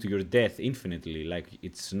falling to your death infinitely, like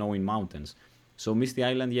it's snow in mountains. So Misty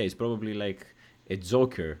Island, yeah, is probably like a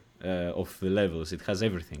Joker of the levels. It has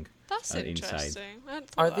everything. That's inside. interesting. I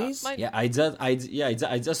hadn't Are thought that. these- Yeah,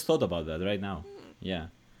 I just thought about that right now. Yeah.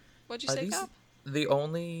 What'd you Are say, these Gab? the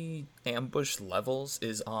only ambush levels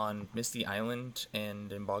is on Misty Island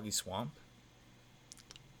and in Boggy Swamp?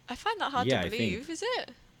 I find that hard Yeah, to I believe. think. Is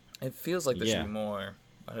it? It feels like there Yeah. should be more.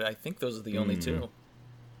 But I think those are the only two.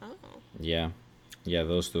 Oh. Yeah, yeah,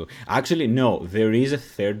 those two. Actually, no, there is a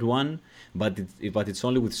third one, but it's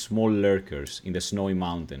only with small lurkers in the snowy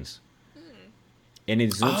mountains, and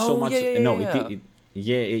it's not so Oh, much. yeah, No, yeah.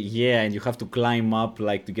 yeah, and you have to climb up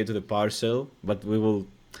like to get to the parcel. But we will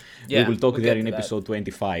Yeah, talk we'll there get in to that. episode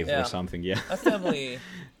 25 Yeah. or something. Yeah. That's definitely.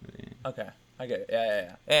 Okay, I get it.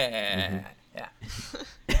 Yeah.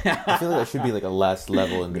 I feel like that should be like a last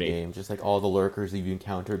level in the Great. game. Just like all the lurkers that you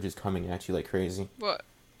encounter just coming at you like crazy. What?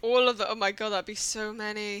 All of the? Oh my god, that'd be so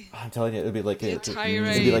many. I'm telling you, it'd be like The it'd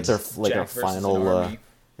tirade. be like their Jack versus an final army.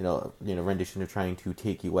 rendition of trying to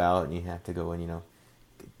take you out, and you have to go and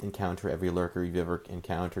encounter every lurker you've ever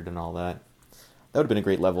encountered and all that. That would have been a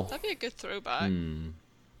great level. That'd be a good throwback.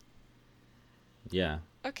 Yeah.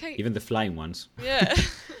 Okay. Even the flying ones. Yeah.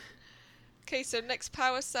 Okay, so next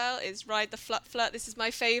power cell is Ride the Flat. This is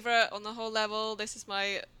my favorite on the whole level. This is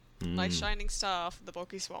my shining star for the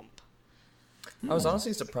Boggy Swamp. I was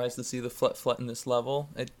honestly surprised to see the flat in this level.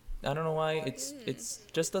 I don't know why. It's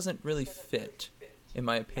just doesn't really fit, in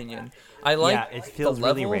my opinion. I like Yeah, it feels the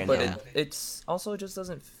level, really but random. it's also just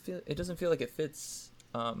doesn't feel. It doesn't feel like it fits.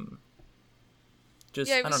 Just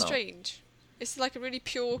Yeah, it I was don't know. strange. It's like a really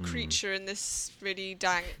pure creature in this really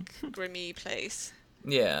dank, grimy place.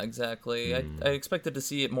 Yeah, exactly. I expected to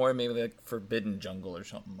see it more maybe like Forbidden Jungle or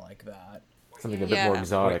something like that. Something a Yeah. bit more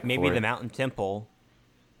exotic. Maybe for the it. Mountain Temple,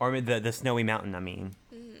 or the Snowy Mountain. I mean,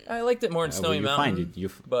 I liked it more in Well, Snowy you Mountain, find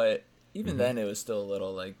it. but even then it was still a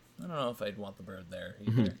little like I don't know if I'd want the bird there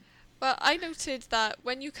either. Well, I noted that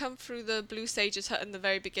when you come through the Blue Sage's hut in the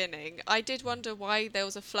very beginning, I did wonder why there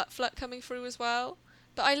was a flut coming through as well.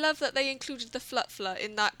 But I love that they included the flut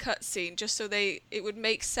in that cutscene, just so it would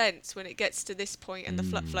make sense when it gets to this point and the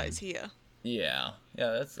flut is here. Yeah,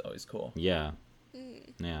 that's always cool. Yeah.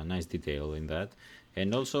 Yeah, nice detail in that.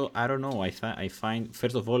 And also, I don't know, I find,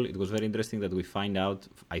 first of all, it was very interesting that we find out,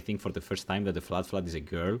 I think for the first time, that the flat is a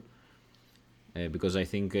girl. Because I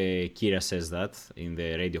think Kira says that in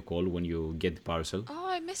the radio call when you get the parcel. Oh,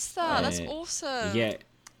 I missed that. That's awesome.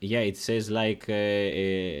 Yeah, it says like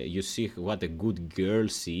you see what a good girl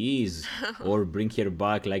she is, or bring her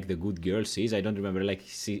back like the good girl she is. I don't remember. Like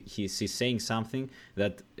she's saying something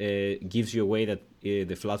that gives you away that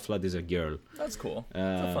the flat is a girl. That's cool.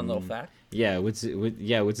 It's a fun little fact. Yeah, which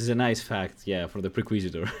is a nice fact. Yeah, for the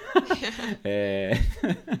Prequisitor.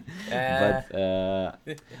 But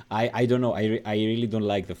I don't know. I really don't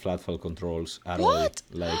like the flat controls at What?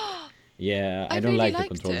 all. Like, yeah, I I don't really like the liked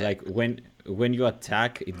controls. it. Like when you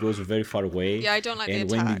attack, it goes very far away. Yeah, I don't like the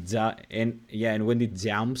and when attack. and when it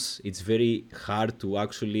jumps, it's very hard to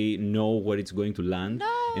actually know where it's going to land.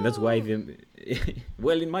 And that's why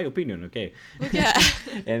well, in my opinion, okay. Yeah.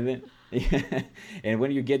 And then and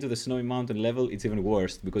when you get to the snowy mountain level, it's even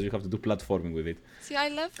worse because you have to do platforming with it. See, I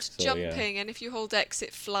loved So, yeah. jumping, and if you hold X,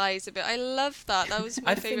 it flies a bit. I love that. That was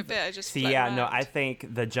my I think favorite bit. I just see, fled yeah, no, around. I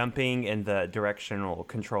think the jumping and the directional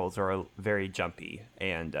controls are very jumpy,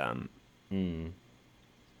 and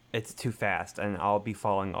it's too fast, and I'll be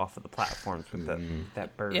falling off of the platforms with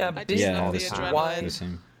that bird. Yeah, I big, just Yeah, love the the adrenaline. wide, The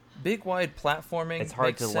same. big wide platforming. It's hard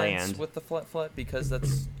makes to sense land. with the flat because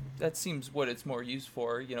that seems what it's more used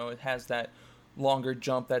for. You know, it has that longer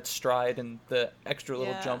jump, that stride, and the extra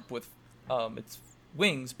little Yeah. jump with its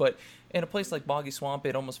wings. But in a place like Boggy Swamp,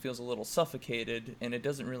 it almost feels a little suffocated, and it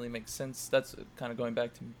doesn't really make sense. That's kind of going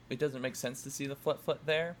back to it doesn't make sense to see the flat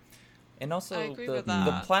there. And also I agree the with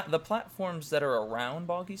that. the platforms that are around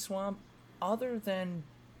Boggy Swamp, other than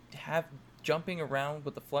jumping around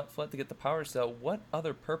with the flat to get the power cell, what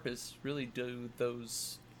other purpose really do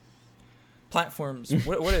those platforms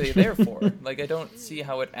what are they there for? Like, I don't see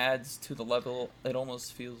how it adds to the level. It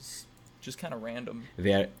almost feels just kind of random.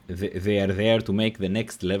 They are there to make the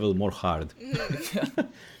next level more hard.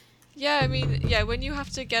 Yeah, I mean, yeah, when you have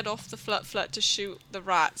to get off the flut to shoot the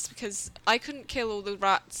rats, because I couldn't kill all the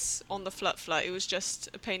rats on the flut, it was just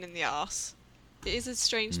a pain in the arse. It is a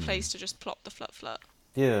strange place to just plop the flut.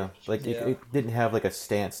 Yeah, like Yeah. it didn't have like a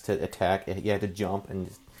stance to attack. You had to jump and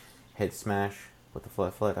just head smash with the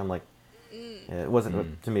flat. I'm like, yeah, it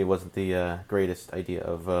wasn't to me. It wasn't the greatest idea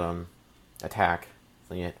of attack.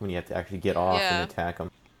 So when you have to actually get off Yeah. and attack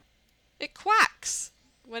them. It quacks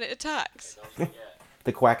when it attacks.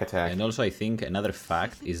 The quack attack. And also, I think another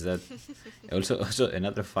fact is that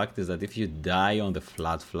if you die on the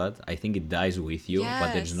flat, I think it dies with you,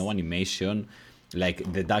 but there's no Yes. animation. Like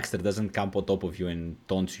the Daxter doesn't come on top of you and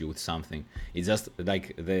taunts you with something. It's just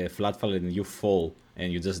like the flat and you fall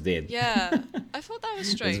and you're just dead. Yeah, I thought that was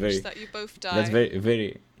strange that you both die. That's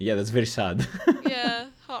that's very sad. Yeah,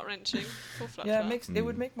 heart wrenching. Poor flut. Yeah, it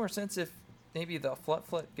would make more sense if maybe the flut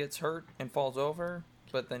gets hurt and falls over,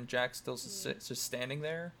 but then Jack's still just standing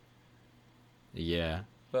there. Yeah,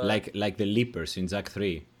 But- like the leapers in Jack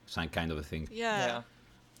 3, some kind of a thing. Yeah.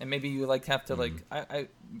 And maybe you like have to like I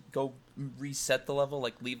go reset the level,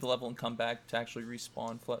 like leave the level and come back to actually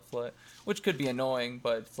respawn flut, which could be annoying,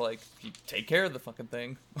 but it's like you take care of the fucking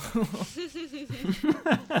thing.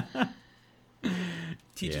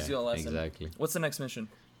 Teaches you a lesson. Exactly. What's the next mission?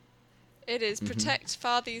 It is protect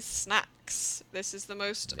Farthy's snacks. This is the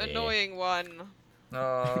most annoying one.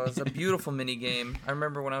 Oh, it's a beautiful mini game. I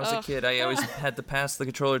remember when I was a Ugh. kid, I always had to pass the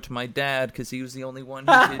controller to my dad because he was the only one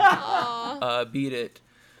who could beat it.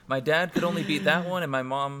 My dad could only beat that one, and my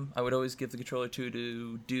mom, I would always give the controller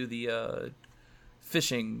to do the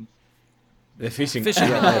fishing. The fishing. Fishing.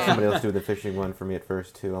 Yeah, I had somebody else do the fishing one for me at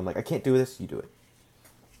first too. I'm like, I can't do this. You do it.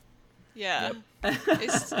 Yeah.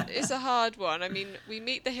 It's a hard one. I mean, we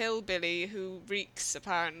meet the hillbilly who reeks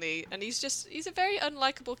apparently, and he's a very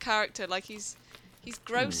unlikable character. Like he's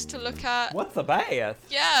gross to look at. What's the bath?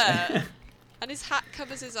 Yeah. And his hat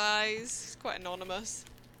covers his eyes. He's quite anonymous.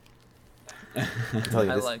 I tell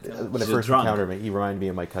you, I this, like him. when I He's first drunk. encountered him, he reminded me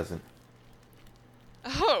of my cousin.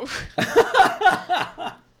 Oh,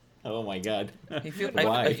 Oh my god.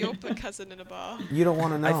 Why? your cousin in a bar. You don't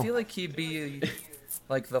want to know. I feel like he'd be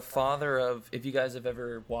like the father of, if you guys have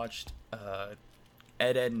ever watched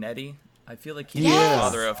Ed, and Eddie, I feel like he'd be the Yes.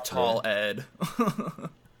 father of Tall Ed.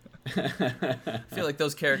 I feel like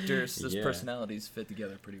those characters, those Yeah. personalities fit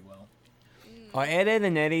together pretty well. Are Ed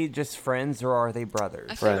and Eddie just friends or are they brothers?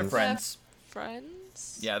 I Friends. think Friends. they're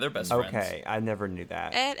friends. Yeah, they're best friends. Okay, I never knew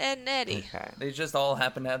that. Ed and Eddie. Okay. They just all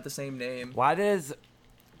happen to have the same name. Why does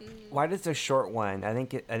the short one? I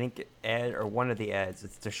think Ed or one of the Eds.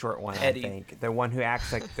 It's the short one. Eddie. I think the one who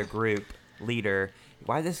acts like the group leader.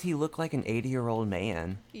 Why does he look like an 80-year-old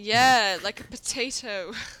man? Yeah, like a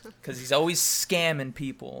potato. Because he's always scamming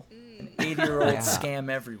people. An 80-year-old Yeah. scam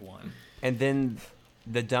everyone. And then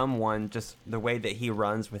the dumb one, just the way that he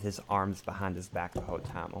runs with his arms behind his back the whole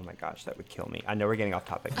time. Oh my gosh, that would kill me. I know we're getting off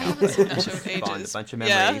topic I now. haven't seen that show in Spawned ages. a bunch of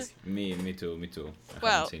Yeah. memories. Me too. I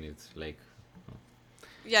Well- haven't seen it. Like,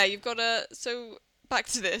 Yeah, you've got to. So back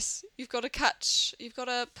to this. You've got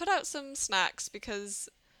to put out some snacks because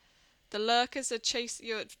the lurkers are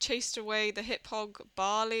you're chased away the hip hog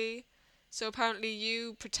Barley. So apparently,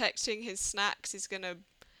 you protecting his snacks is gonna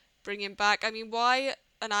bring him back. I mean, why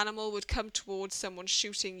an animal would come towards someone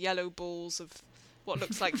shooting yellow balls of what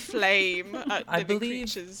looks like flame at I living believe-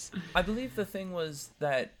 creatures? I believe the thing was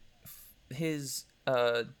that his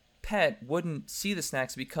pet wouldn't see the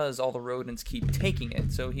snacks because all the rodents keep taking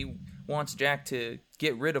it. So he wants Jack to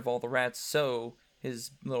get rid of all the rats so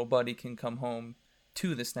his little buddy can come home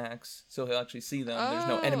to the snacks so he'll actually see them. There's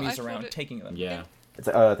no Oh, enemies I thought around it- taking them. yeah. It's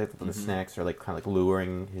I think the snacks are like kind of like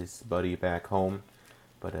luring his buddy back home,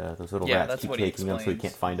 but those little Yeah, rats that's keep what he taking them, so he explains.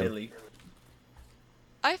 can't find them. Billy.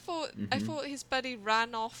 I thought his buddy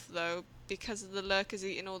ran off though because of the lurkers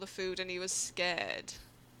eating all the food and he was scared.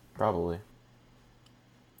 Probably.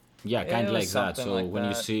 Yeah, It kind of was like that. something So like when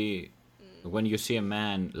you that. see a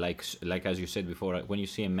man like as you said before, when you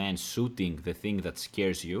see a man shooting the thing that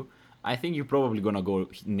scares you, I think you're probably gonna go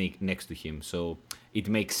next to him. So it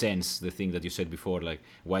makes sense, the thing that you said before, like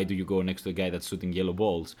why do you go next to a guy that's shooting yellow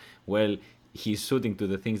balls? Well, he's shooting to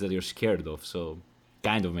the things that you're scared of, so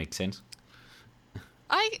kind of makes sense.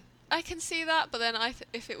 I can see that, but then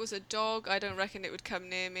if it was a dog, I don't reckon it would come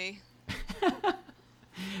near me.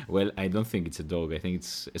 Well, I don't think it's a dog. I think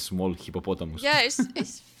it's a small hippopotamus. Yeah,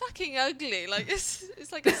 it's fucking ugly. Like it's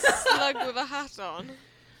like a slug with a hat on.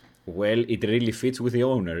 Well, it really fits with the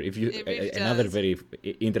owner. If you It really another does. very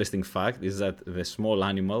interesting fact is that the small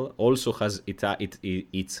animal also has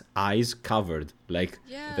its eyes covered, like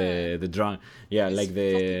Yeah. the drunk. Yeah, His like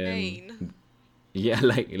floppy the mane. yeah,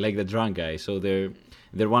 like the drunk guy. So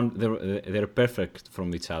they're perfect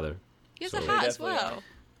from each other. He has So- a hat as Definitely well.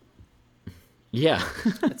 Yeah.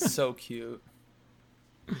 It's so cute.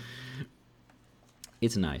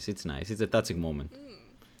 It's nice. It's a touching moment.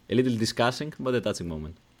 A little disgusting, but a touching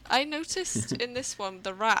moment. I noticed in this one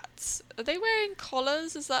the rats. Are they wearing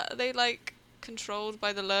collars? Are they like controlled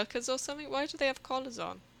by the lurkers or something? Why do they have collars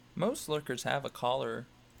on? Most lurkers have a collar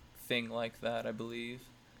thing like that, I believe.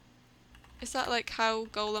 Is that like how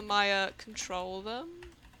Gol and Maya control them?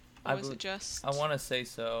 Or I is bel- it just? I want to say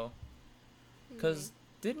so. Because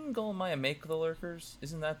didn't Golmaya make the lurkers?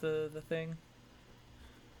 Isn't that the thing?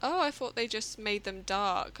 Oh, I thought they just made them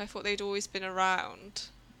dark. I thought they'd always been around.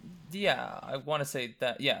 Yeah, I want to say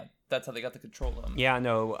that. Yeah, that's how they got to control them. Yeah,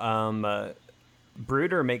 no.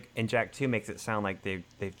 Brooder and Jack 2 makes it sound like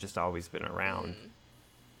they've just always been around.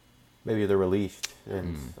 Maybe they're released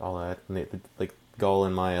and all that. And like Gull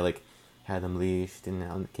and Maya had them leashed and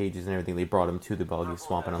on the cages and everything. They brought them to the boggy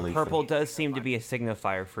swamp and unleashed Purple them. does seem to be a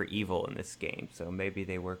signifier for evil in this game, so maybe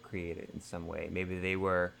they were created in some way. Maybe they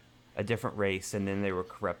were a different race and then they were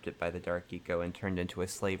corrupted by the Dark Eco and turned into a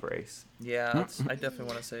slave race. Yeah, I definitely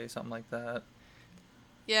want to say something like that.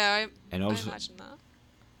 Yeah, And I also, imagine that.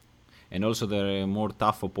 and also they're a more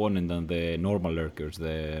tough opponent than the normal lurkers,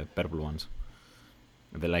 the purple ones.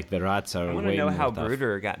 The rats are I want way to know more how tough.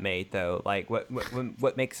 Brooder got made, though. Like,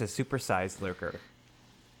 what makes a supersized lurker?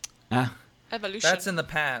 Ah, Evolution. That's in the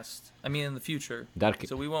past. I mean, in the future. Dark,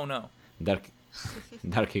 So we won't know. Dark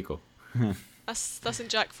Eco. That's in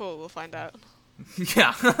Jack 4, we'll find out.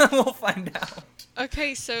 Yeah, we'll find out.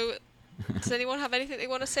 Okay, so does anyone have anything they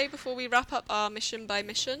want to say before we wrap up our mission by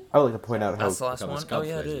mission? I would like to point out That's the how last couple one. scout Oh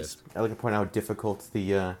yeah, it flags is. I like to point out how difficult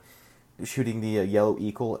the shooting the yellow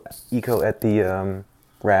eco at the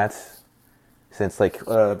rats, since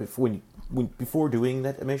before doing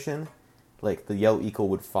that mission, the yellow eco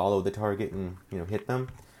would follow the target and hit them.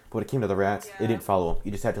 But when it came to the rats, it didn't follow them.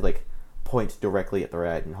 You just had to point directly at the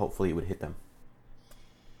rat and hopefully it would hit them.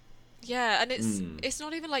 Yeah, and it's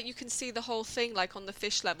not even like you can see the whole thing like on the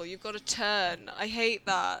fish level. You've got to turn. I hate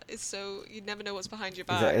that. It's so you never know what's behind your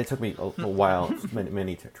back. It took me a while,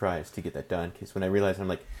 many tries to get that done. Because when I realized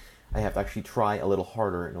I have to actually try a little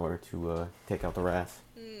harder in order to take out the rats.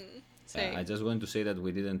 Same. I just want to say that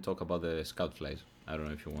we didn't talk about the scout flies. I don't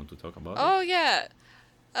know if you want to talk about it. Oh yeah.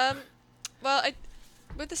 Well,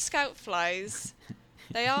 with the scout flies,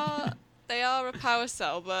 they are a power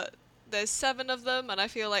cell, but there's 7 of them, and I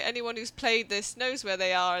feel like anyone who's played this knows where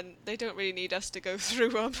they are, and they don't really need us to go through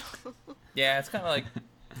them. Yeah, it's kind of like,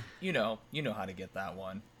 you know how to get that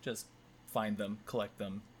one. Just find them, collect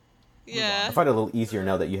them. Yeah. I find it a little easier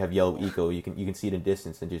now that you have yellow eco. You can see it in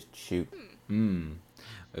distance and just shoot.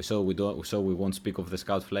 So we won't speak of the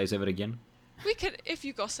scout flies ever again. We could, if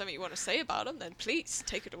you got something you want to say about them, then please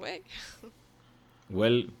take it away.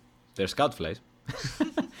 Well, they're scout flies.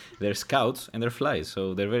 They're scouts and they're flies,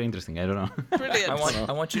 so they're very interesting. I don't know. Brilliant.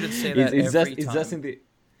 I want you to say that it's every just time. just in the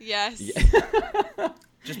Yes.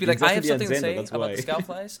 Just be like, It's just I have in the something to agenda, say that's about why. the scout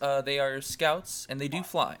flies. They are scouts and they do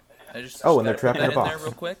fly. I just Oh, and they're gotta trapped put in a that there box.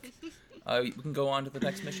 real quick. We can go on to the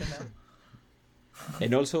next mission now.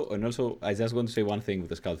 and also I just want to say one thing with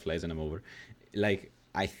the scout flies and I'm over.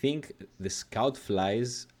 I think the scout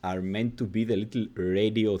flies are meant to be the little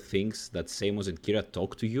radio things that Samos and Kira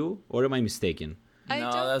talk to you, or am I mistaken? I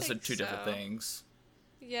No, don't those are think two different so. things.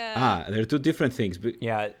 Yeah. They're two different things. But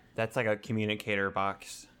Yeah, that's like a communicator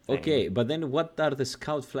box thing. okay, but then what are the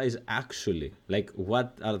scout flies actually?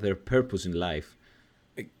 What are their purpose in life?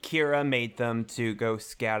 Kira made them to go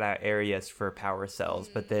scout out areas for power cells,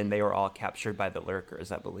 but then they were all captured by the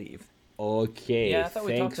lurkers, I believe. Okay, Yeah, I thought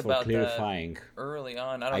we thanks talked for about clarifying. that early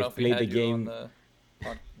on. I don't I've know if we played had the you game-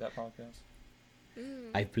 on that podcast.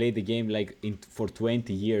 I played the game for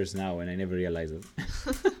 20 years now and I never realized it.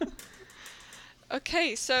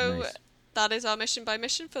 Okay, so Nice. that is our mission by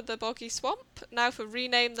mission for the Boggy Swamp. Now for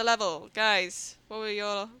rename the level, guys. What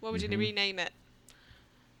would you rename it?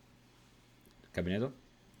 Cabineto?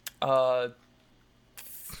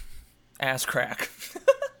 Ass crack.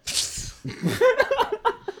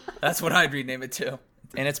 That's what I'd rename it to.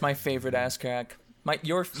 And it's my favorite ass crack.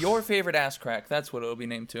 Your favorite ass crack. That's what it'll be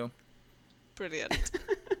named to. Brilliant.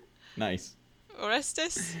 Nice.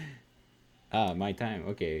 Orestes? My time.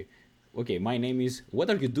 Okay, my name is... What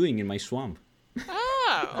are you doing in my swamp?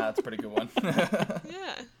 Oh, That's a pretty good one.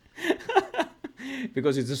 yeah.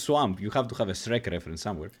 Because it's a swamp. You have to have a Shrek reference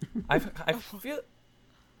somewhere.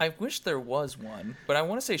 I wish there was one, but I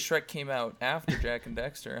want to say Shrek came out after Jack and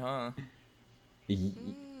Dexter, huh?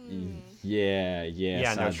 Yeah.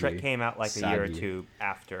 Yeah, no, sadly. Shrek came out like a year or Sadly. two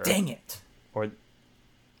after. Dang it! Or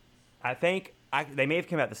I think They may have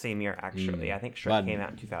come out the same year, actually. I think Shrek But- came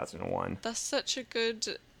out in 2001. That's such a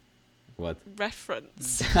good What?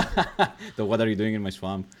 reference. So what are you doing in my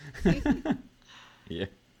swamp? Yeah.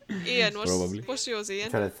 Ian, Probably. what's yours, I'm Ian?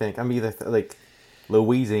 trying to think. I'm either like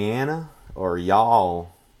Louisiana or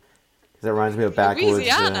y'all. 'Cause that reminds me of backwoods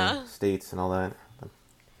Louisiana? states and all that. I'm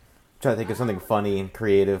trying to think of something funny and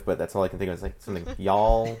creative, but that's all I can think of. Is like something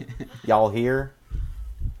y'all here.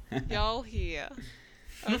 Y'all here.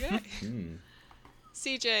 Okay. Hmm.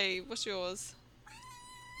 CJ, what's yours?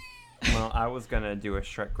 Well, I was going to do a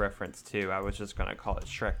Shrek reference, too. I was just going to call it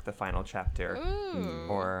Shrek the Final Chapter. Ooh.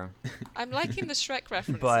 Or I'm liking the Shrek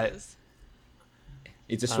references.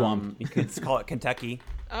 It's a swamp. you could call it Kentucky.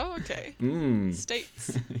 Oh, okay. Mm.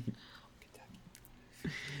 States.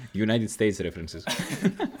 United States references.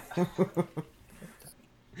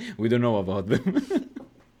 We don't know about them.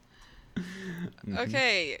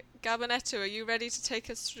 Okay, Gabinetto, are you ready to take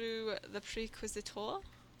us through the Prequisitor?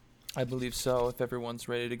 I believe so. If everyone's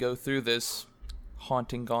ready to go through this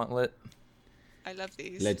haunting gauntlet. I love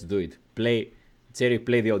these. Let's do it. Cherry,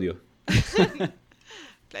 play the audio.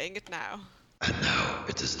 Playing it now. And now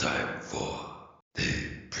it is time for the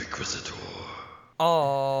Prequisitor.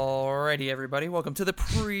 Alrighty, everybody. Welcome to the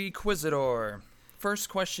Prequisitor. First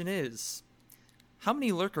question is, how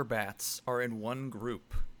many lurker bats are in one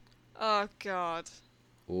group? Oh, God.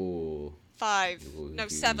 Oh. 5. No,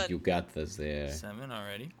 7. You got this there. 7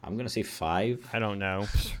 already. I'm gonna say 5. I don't know.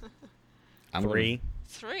 I'm 3.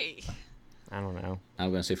 3. I don't know. I'm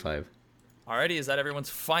gonna say 5. Alrighty, is that everyone's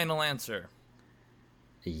final answer?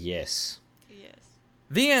 Yes. Yes.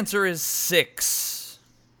 The answer is 6.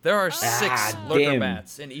 There are 6 lurker damn.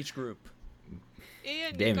 bats in each group.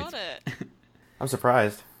 Ian, Damn you it. got it. I'm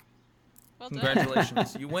surprised. Well done.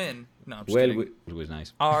 Congratulations, you win. No, I'm just Well, kidding. it was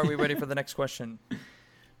nice. Are we ready for the next question?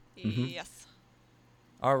 Yes.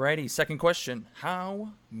 Alrighty, second question. How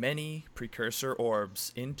many precursor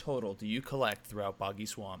orbs in total do you collect throughout Boggy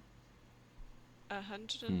Swamp?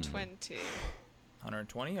 120.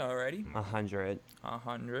 120, alrighty. 100.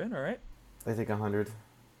 100, alright. I think 100.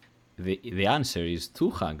 The answer is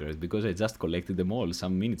 200 because I just collected them all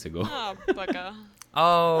some minutes ago. Oh, bugger.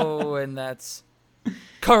 Oh, and that's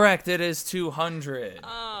correct. It is 200.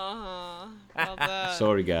 Oh, well done.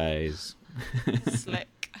 Sorry, guys. Slick.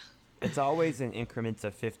 It's always in increments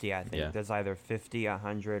of 50, I think. Yeah. There's either 50,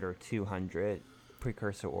 100, or 200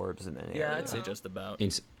 precursor orbs in an area. Yeah, I'd say just about.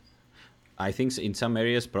 I think in some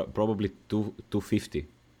areas probably 250,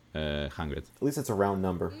 100. At least it's a round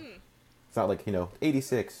number. It's not like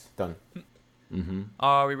 86 done. Mm-hmm.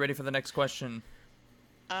 Are we ready for the next question?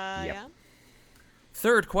 Yep. Yeah.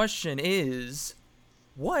 Third question is,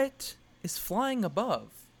 what is flying above?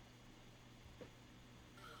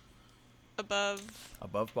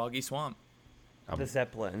 Above Boggy Swamp. The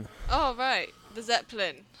Zeppelin. Oh, right. The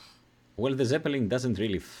Zeppelin. Well, the Zeppelin doesn't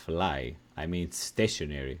really fly. I mean, it's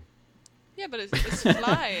stationary. Yeah, but it's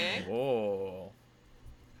flying. Oh.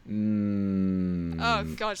 Oh,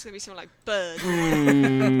 God, it's going to be something like bird.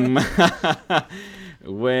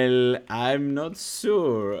 Well, I'm not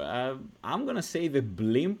sure. I'm gonna say the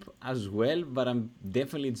blimp as well, but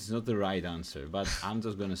it's not the right answer. But I'm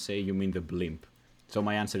just gonna say you mean the blimp. So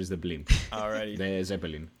my answer is the blimp. Alrighty. The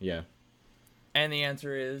Zeppelin, yeah. And the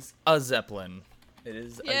answer is a Zeppelin. It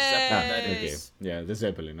is a Yay. Zeppelin that Okay, is, yeah, the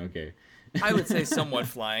Zeppelin, okay. I would say, somewhat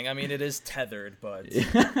flying. I mean, it is tethered, but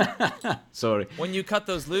Sorry. when you cut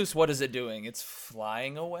those loose, what is it doing? It's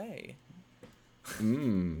flying away.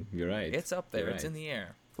 You're right. It's up there. You're It's in right. the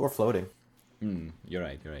air. Or floating. You're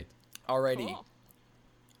right, you're right. Alrighty. Cool.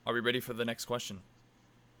 Are we ready for the next question?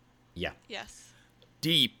 Yeah. Yes.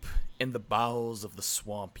 Deep in the bowels of the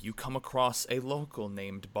swamp, you come across a local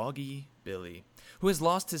named Boggy Billy, who has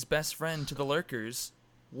lost his best friend to the lurkers.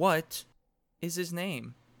 What is his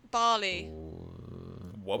name? Barley.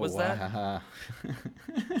 What was that? that?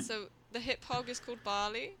 So the hip hog is called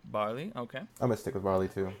Barley. Barley? Okay. I'm gonna stick with barley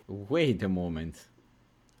too. Wait a moment.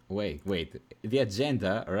 Wait. The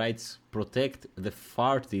agenda writes protect the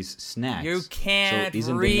farties snacks. You can't So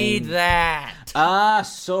isn't the read name- that. Ah,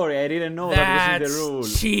 sorry, I didn't know that was in the rule.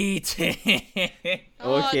 cheating.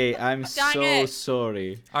 Okay, Oh, I'm dang so it.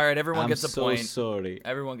 sorry. All right, everyone I'm gets a so point. sorry.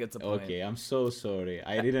 Everyone gets a point. Okay, I'm so sorry.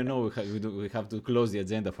 I didn't know we have to close the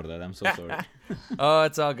agenda for that. I'm so sorry. Oh,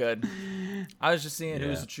 it's all good. I was just seeing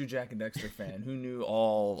who's Yeah. a true Jack and Dexter fan. Who knew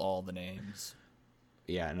all the names?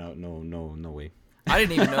 Yeah, no way. I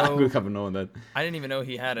didn't even I know. would have known that. I didn't even know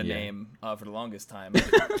he had a Yeah. name for the longest time.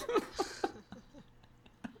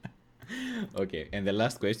 Okay, and the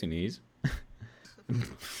last question is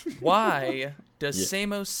Why does Yeah.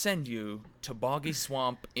 Samos send you to Boggy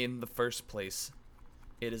Swamp in the first place?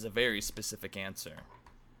 it is a very specific answer.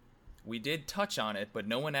 We did touch on it, but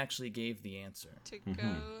no one actually gave the answer. To go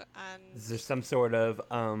and... Is there some sort of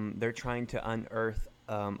they're trying to unearth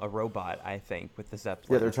a robot, I think, with the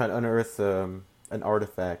Zeppelin. Yeah, they're trying to unearth an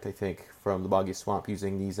artifact, I think, from the Boggy Swamp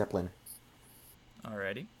using the Zeppelin.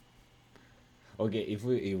 Alrighty. Okay, if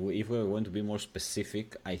we want to be more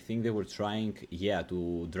specific, I think they were trying,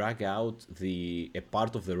 to drag out a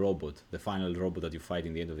part of the robot, the final robot that you fight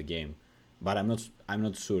in the end of the game. But I'm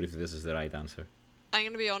not sure if this is the right answer. I'm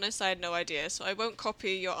going to be honest, I had no idea, so I won't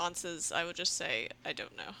copy your answers. I will just say, I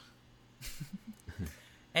don't know.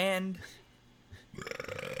 And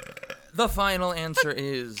the final answer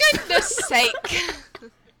is... Goodness sake!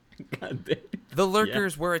 God damn. The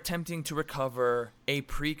lurkers were attempting to recover a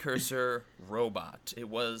precursor robot. It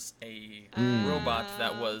was a robot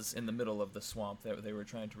that was in the middle of the swamp that they were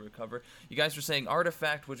trying to recover. You guys were saying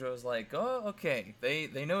artifact, which I was like, oh, okay.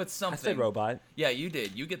 They know it's something. I said robot. Yeah, you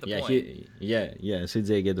did. You get the point.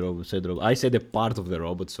 CJ said robot. I said a part of the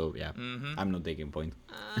robot, so yeah, I'm not taking point.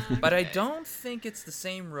 But I don't think it's the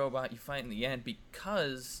same robot you fight in the end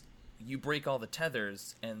because you break all the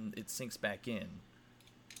tethers and it sinks back in.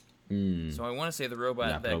 So I want to say the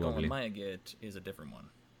robot that Golem Maya get is a different one.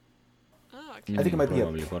 Oh, okay. I think it might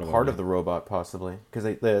Probably. be a part of the robot, possibly.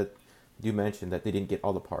 Because you mentioned that they didn't get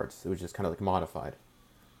all the parts. It was just kind of like modified.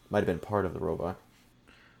 Might have been part of the robot.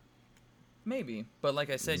 Maybe. But like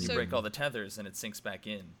I said, you break all the tethers and it sinks back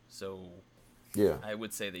in. So Yeah. I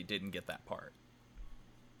would say they didn't get that part.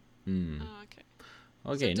 Oh, okay.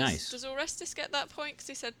 Okay, so nice. Does Orestes get that point because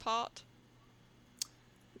he said part?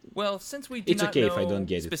 Well, since we do It's not okay know if I don't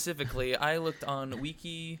get it. specifically, I looked on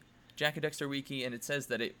Wiki, Jack and Dexter Wiki, and it says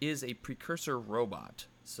that it is a precursor robot.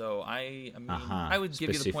 So I mean, I would give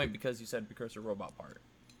you the point specific. because you said precursor robot part.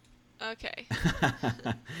 Okay.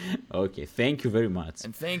 Okay, thank you very much.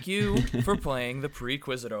 And thank you for playing the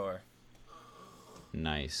Prequisitor.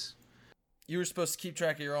 Nice. You were supposed to keep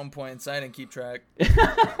track of your own points. I didn't keep track.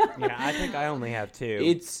 Yeah, I think I only have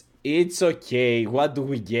 2. It's okay. What do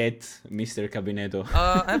we get, Mr. Cabinetto?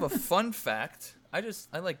 I have a fun fact. I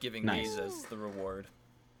like giving Nice. these as the reward.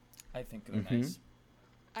 I think they're nice.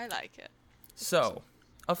 I like it. So,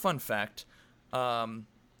 a fun fact, and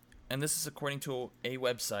this is according to a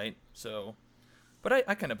website, but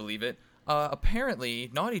I kind of believe it. Apparently,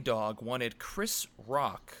 Naughty Dog wanted Chris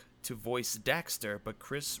Rock to voice Daxter, but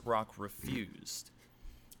Chris Rock refused.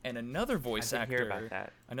 And another voice I did hear actor, about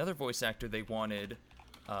that. another voice actor they wanted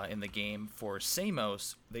in the game for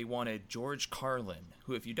Samos, they wanted George Carlin,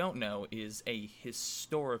 who, if you don't know, is a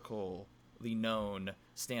historically known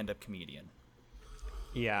stand-up comedian.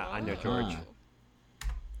 Yeah, I know George.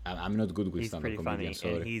 I'm not good with He's stand-up pretty funny, comedians,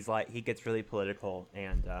 sorry. and he gets really political,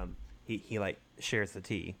 and he like shares the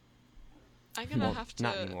tea. I'm gonna have to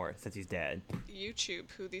Not anymore since he's dead.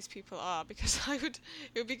 YouTube who these people are because it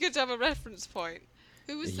would be good to have a reference point.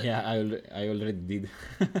 Who was the... Yeah, I already did.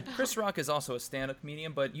 Chris Rock is also a stand-up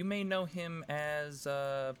comedian, but you may know him as,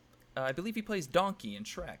 I believe he plays Donkey in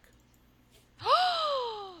Shrek.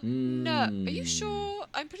 No, are you sure?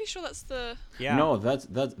 I'm pretty sure that's the... Yeah. No,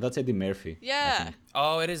 that's Eddie Murphy. I Yeah. think.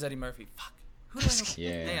 Oh, it is Eddie Murphy. Fuck. Who do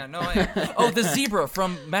I know? Yeah. Oh, the zebra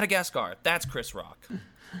from Madagascar. That's Chris Rock.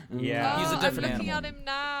 Yeah. He's a different I'm looking animal. at him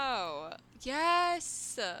now.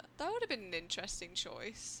 Yes, that would have been an interesting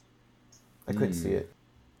choice. I couldn't see it.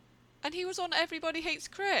 And he was on Everybody Hates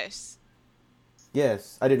Chris.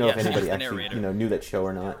 Yes. I didn't know Yes, if anybody the actually narrator. knew that show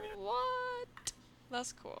or not. What?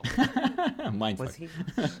 That's cool. Mindfuck. Was he?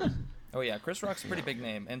 Oh, yeah. Chris Rock's a pretty big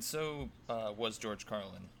name, and so was George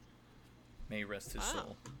Carlin. May he rest his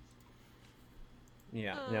soul.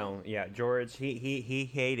 Yeah. No. Yeah. George. He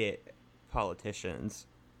hated politicians.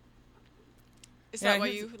 Is Yeah, that why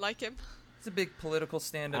he's- you like him? He's a big political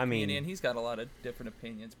stand-up I mean- comedian. He's got a lot of different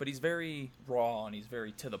opinions, but he's very raw and he's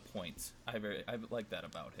very to the point. I like that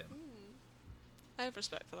about him. I have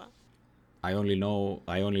respect for that. I only know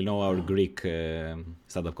our Greek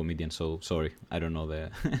stand-up comedian, so sorry, I don't know the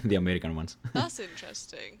the American ones. That's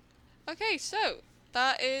interesting. Okay, so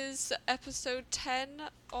that is episode 10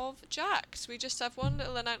 of Jax. We just have one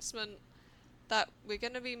little announcement that we're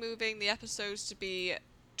going to be moving the episodes to be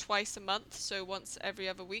twice a month, so once every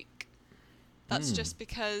other week. That's just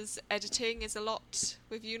because editing is a lot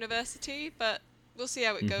with university, but we'll see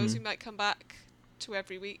how it goes. We might come back to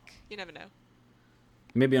every week. You never know.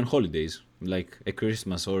 Maybe on holidays, like a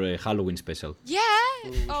Christmas or a Halloween special. Yeah!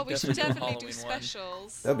 Oh, we should definitely do Halloween one.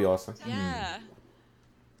 specials. That'd be awesome. Yeah.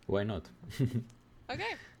 Why not?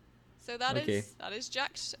 Okay. So that Okay. is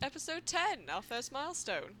Jax episode 10, our first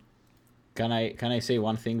milestone. Can I say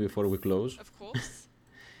one thing before we close? Of course.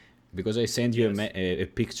 because I sent you a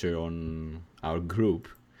picture on our group.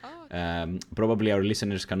 Oh. Probably our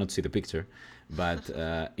listeners cannot see the picture, but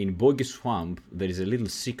in Boggy Swamp there is a little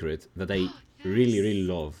secret that I really, really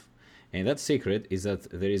love. And that secret is that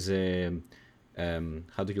there is a...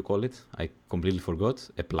 how do you call it? I completely forgot.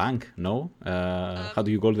 A plank? No? How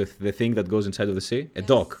do you call the thing that goes inside of the sea? A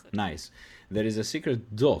dock. Nice. There is a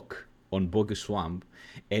secret dock on Boggy Swamp,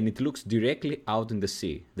 and it looks directly out in the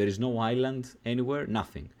sea. There is no island anywhere,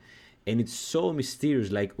 nothing. And it's so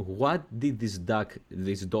mysterious, like, what did this dock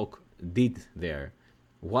did there?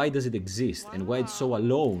 Why does it exist, and why it's so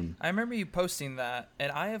alone? I remember you posting that,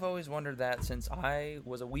 and I have always wondered that since I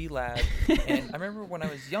was a wee lad. And I remember when I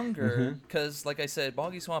was younger, because, like I said,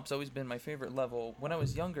 Boggy Swamp's always been my favorite level. When I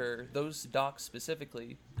was younger, those docks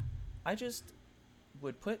specifically, I just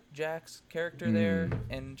would put Jack's character there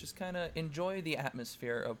and just kind of enjoy the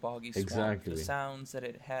atmosphere of Boggy Swamp, Exactly. the sounds that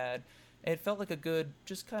it had. It felt like a good,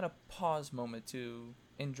 just kind of pause moment to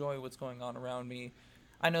enjoy what's going on around me.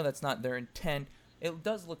 I know that's not their intent. It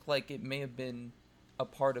does look like it may have been a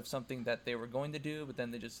part of something that they were going to do, but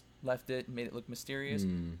then they just left it and made it look mysterious.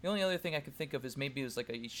 The only other thing I could think of is maybe it was like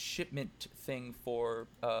a shipment thing for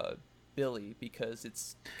Billy, because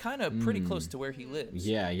it's kind of pretty close to where he lives.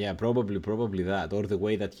 Yeah, probably that, or the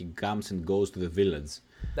way that he comes and goes to the village.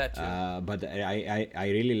 That too. But I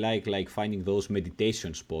really like finding those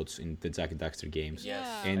meditation spots in the Jak and Daxter games. Yeah.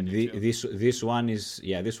 And this one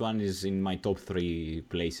is in my top 3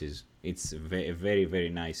 places. It's a very, very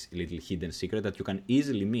nice little hidden secret that you can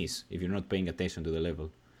easily miss if you're not paying attention to the level.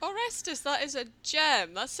 Orestes, that is a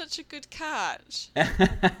gem. That's such a good catch.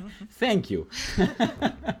 Thank you.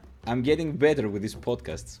 I'm getting better with these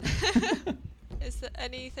podcasts. Is there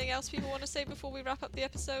anything else people want to say before we wrap up the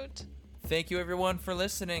episode? Thank you, everyone, for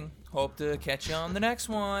listening. Hope to catch you on the next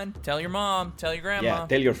one. Tell your mom. Tell your grandma. Yeah,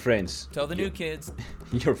 tell your friends. Tell the new kids.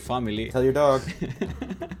 Your family. Tell your dog.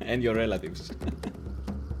 And your relatives.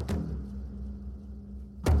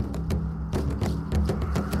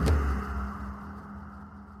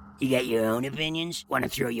 You got your own opinions? Want to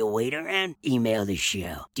throw your weight around? Email the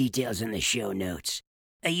show. Details in the show notes.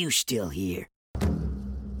 Are you still here?